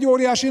tudod, mi egy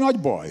óriási nagy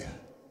baj?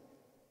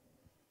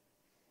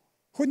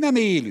 Hogy nem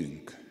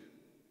élünk.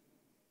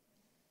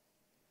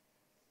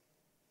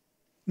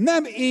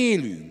 Nem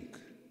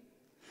élünk.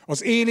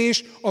 Az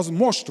élés az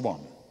most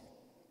van.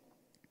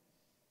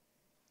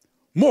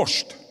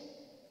 Most.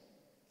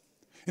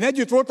 Én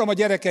együtt voltam a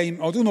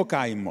gyerekeim, az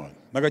unokáimmal,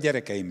 meg a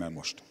gyerekeimmel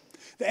most.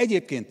 De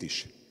egyébként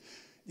is.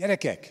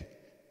 Gyerekek,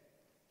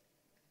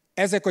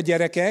 ezek a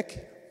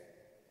gyerekek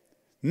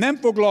nem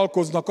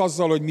foglalkoznak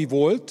azzal, hogy mi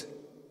volt,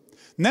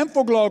 nem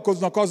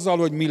foglalkoznak azzal,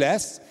 hogy mi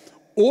lesz,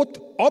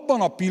 ott,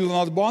 abban a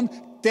pillanatban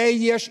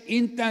teljes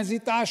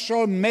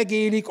intenzitással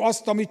megélik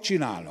azt, amit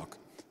csinálnak.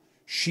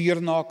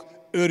 Sírnak,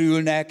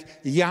 örülnek,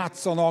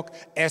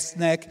 játszanak,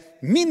 esznek,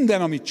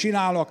 minden, amit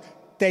csinálnak,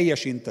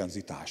 teljes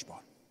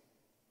intenzitásban.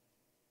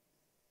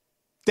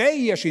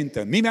 Teljes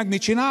intenzitássban. Mi meg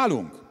mit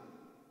csinálunk?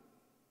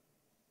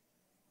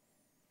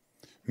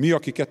 Mi,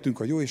 akik ettünk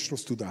a jó és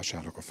rossz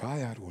tudásának a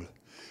fájáról,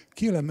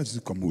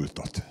 kielemezzük a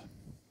múltat.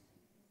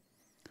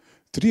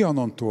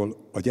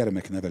 Trianontól a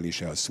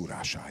gyermeknevelés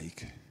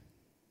elszúrásáig.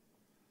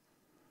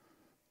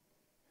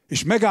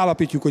 És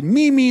megállapítjuk, hogy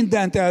mi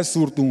mindent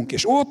elszúrtunk,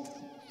 és ott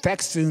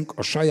fekszünk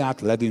a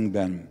saját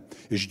ledünkben,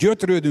 és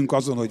gyötrődünk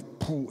azon, hogy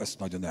ezt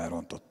nagyon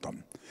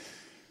elrontottam.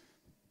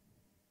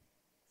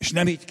 És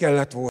nem így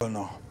kellett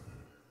volna.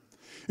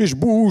 És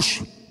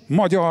bús,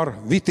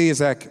 magyar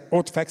vitézek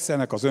ott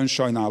fekszenek az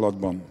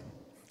önsajnálatban,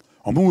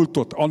 a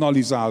múltot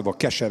analizálva,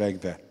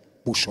 keseregve,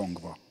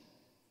 pusongva.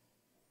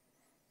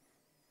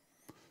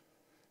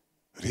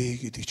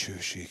 Régi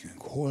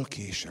dicsőségünk hol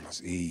késel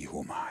az éji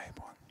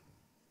homályban?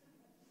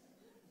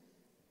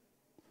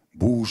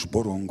 Bús,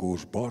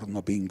 borongós, barna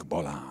bing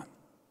balán,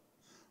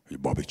 hogy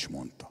Babics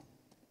mondta.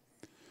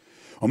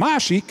 A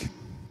másik,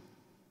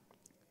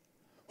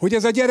 hogy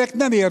ez a gyerek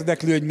nem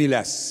érdekli, hogy mi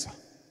lesz.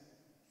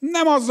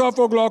 Nem azzal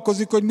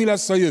foglalkozik, hogy mi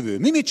lesz a jövő.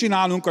 Mi mit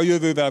csinálunk a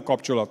jövővel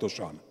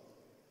kapcsolatosan?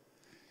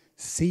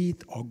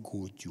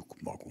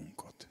 Szétaggódjuk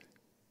magunkat.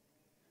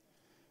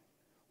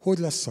 Hogy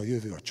lesz a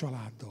jövő a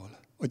családdal,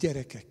 a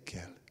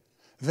gyerekekkel,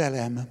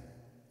 velem,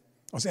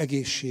 az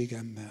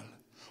egészségemmel,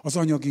 az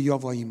anyagi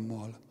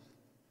javaimmal,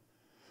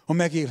 a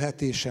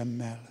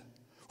megélhetésemmel.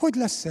 Hogy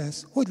lesz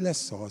ez? Hogy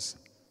lesz az?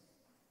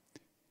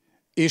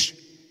 És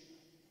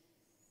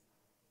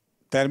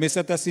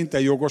természetes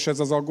szinten jogos ez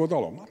az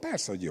aggodalom? Na,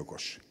 persze, hogy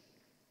jogos.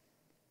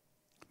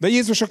 De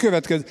Jézus a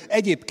következő.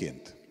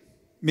 Egyébként,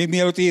 még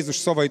mielőtt Jézus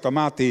szavait a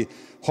Máté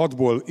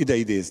 6-ból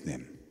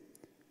ideidézném.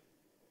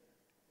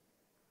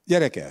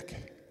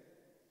 Gyerekek,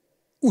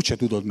 úgyse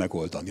tudod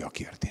megoldani a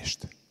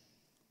kérdést.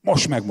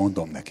 Most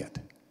megmondom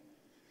neked.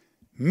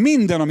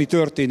 Minden, ami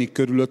történik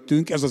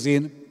körülöttünk, ez az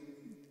én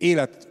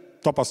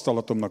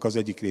élettapasztalatomnak az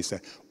egyik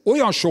része.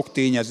 Olyan sok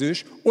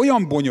tényezős,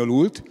 olyan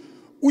bonyolult,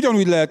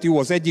 ugyanúgy lehet jó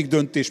az egyik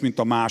döntés, mint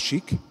a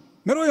másik,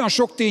 mert olyan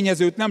sok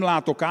tényezőt nem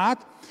látok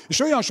át, és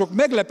olyan sok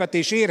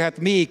meglepetés érhet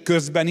még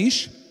közben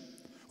is,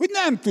 hogy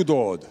nem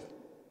tudod.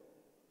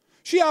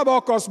 És hiába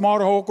akarsz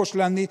marha okos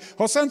lenni,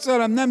 ha a Szent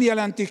Szellem nem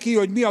jelenti ki,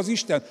 hogy mi az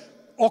Isten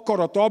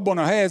akarata abban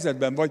a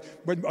helyzetben,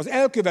 vagy az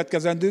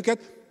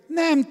elkövetkezendőket,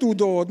 nem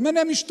tudod, mert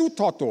nem is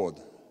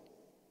tudhatod.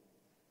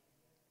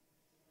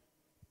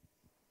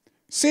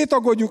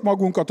 Szétagadjuk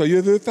magunkat a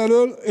jövő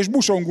felől, és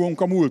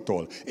busongunk a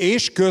múlttól.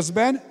 És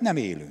közben nem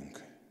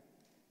élünk.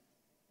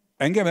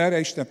 Engem erre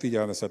Isten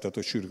figyelmeztetett,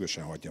 hogy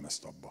sürgősen hagyjam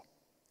ezt abba.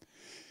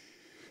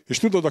 És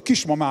tudod, a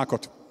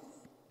kismamákat,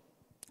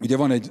 ugye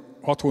van egy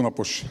 6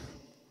 hónapos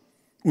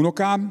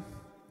unokám,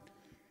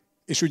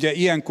 és ugye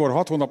ilyenkor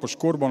 6 hónapos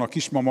korban a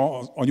kismama,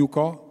 az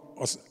anyuka,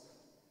 az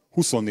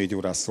 24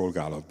 órás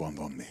szolgálatban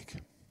van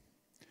még.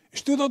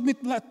 És tudod, mit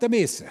lettem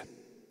észre?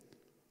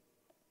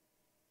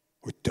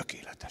 Hogy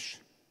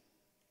tökéletes.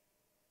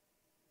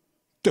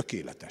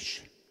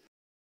 Tökéletes.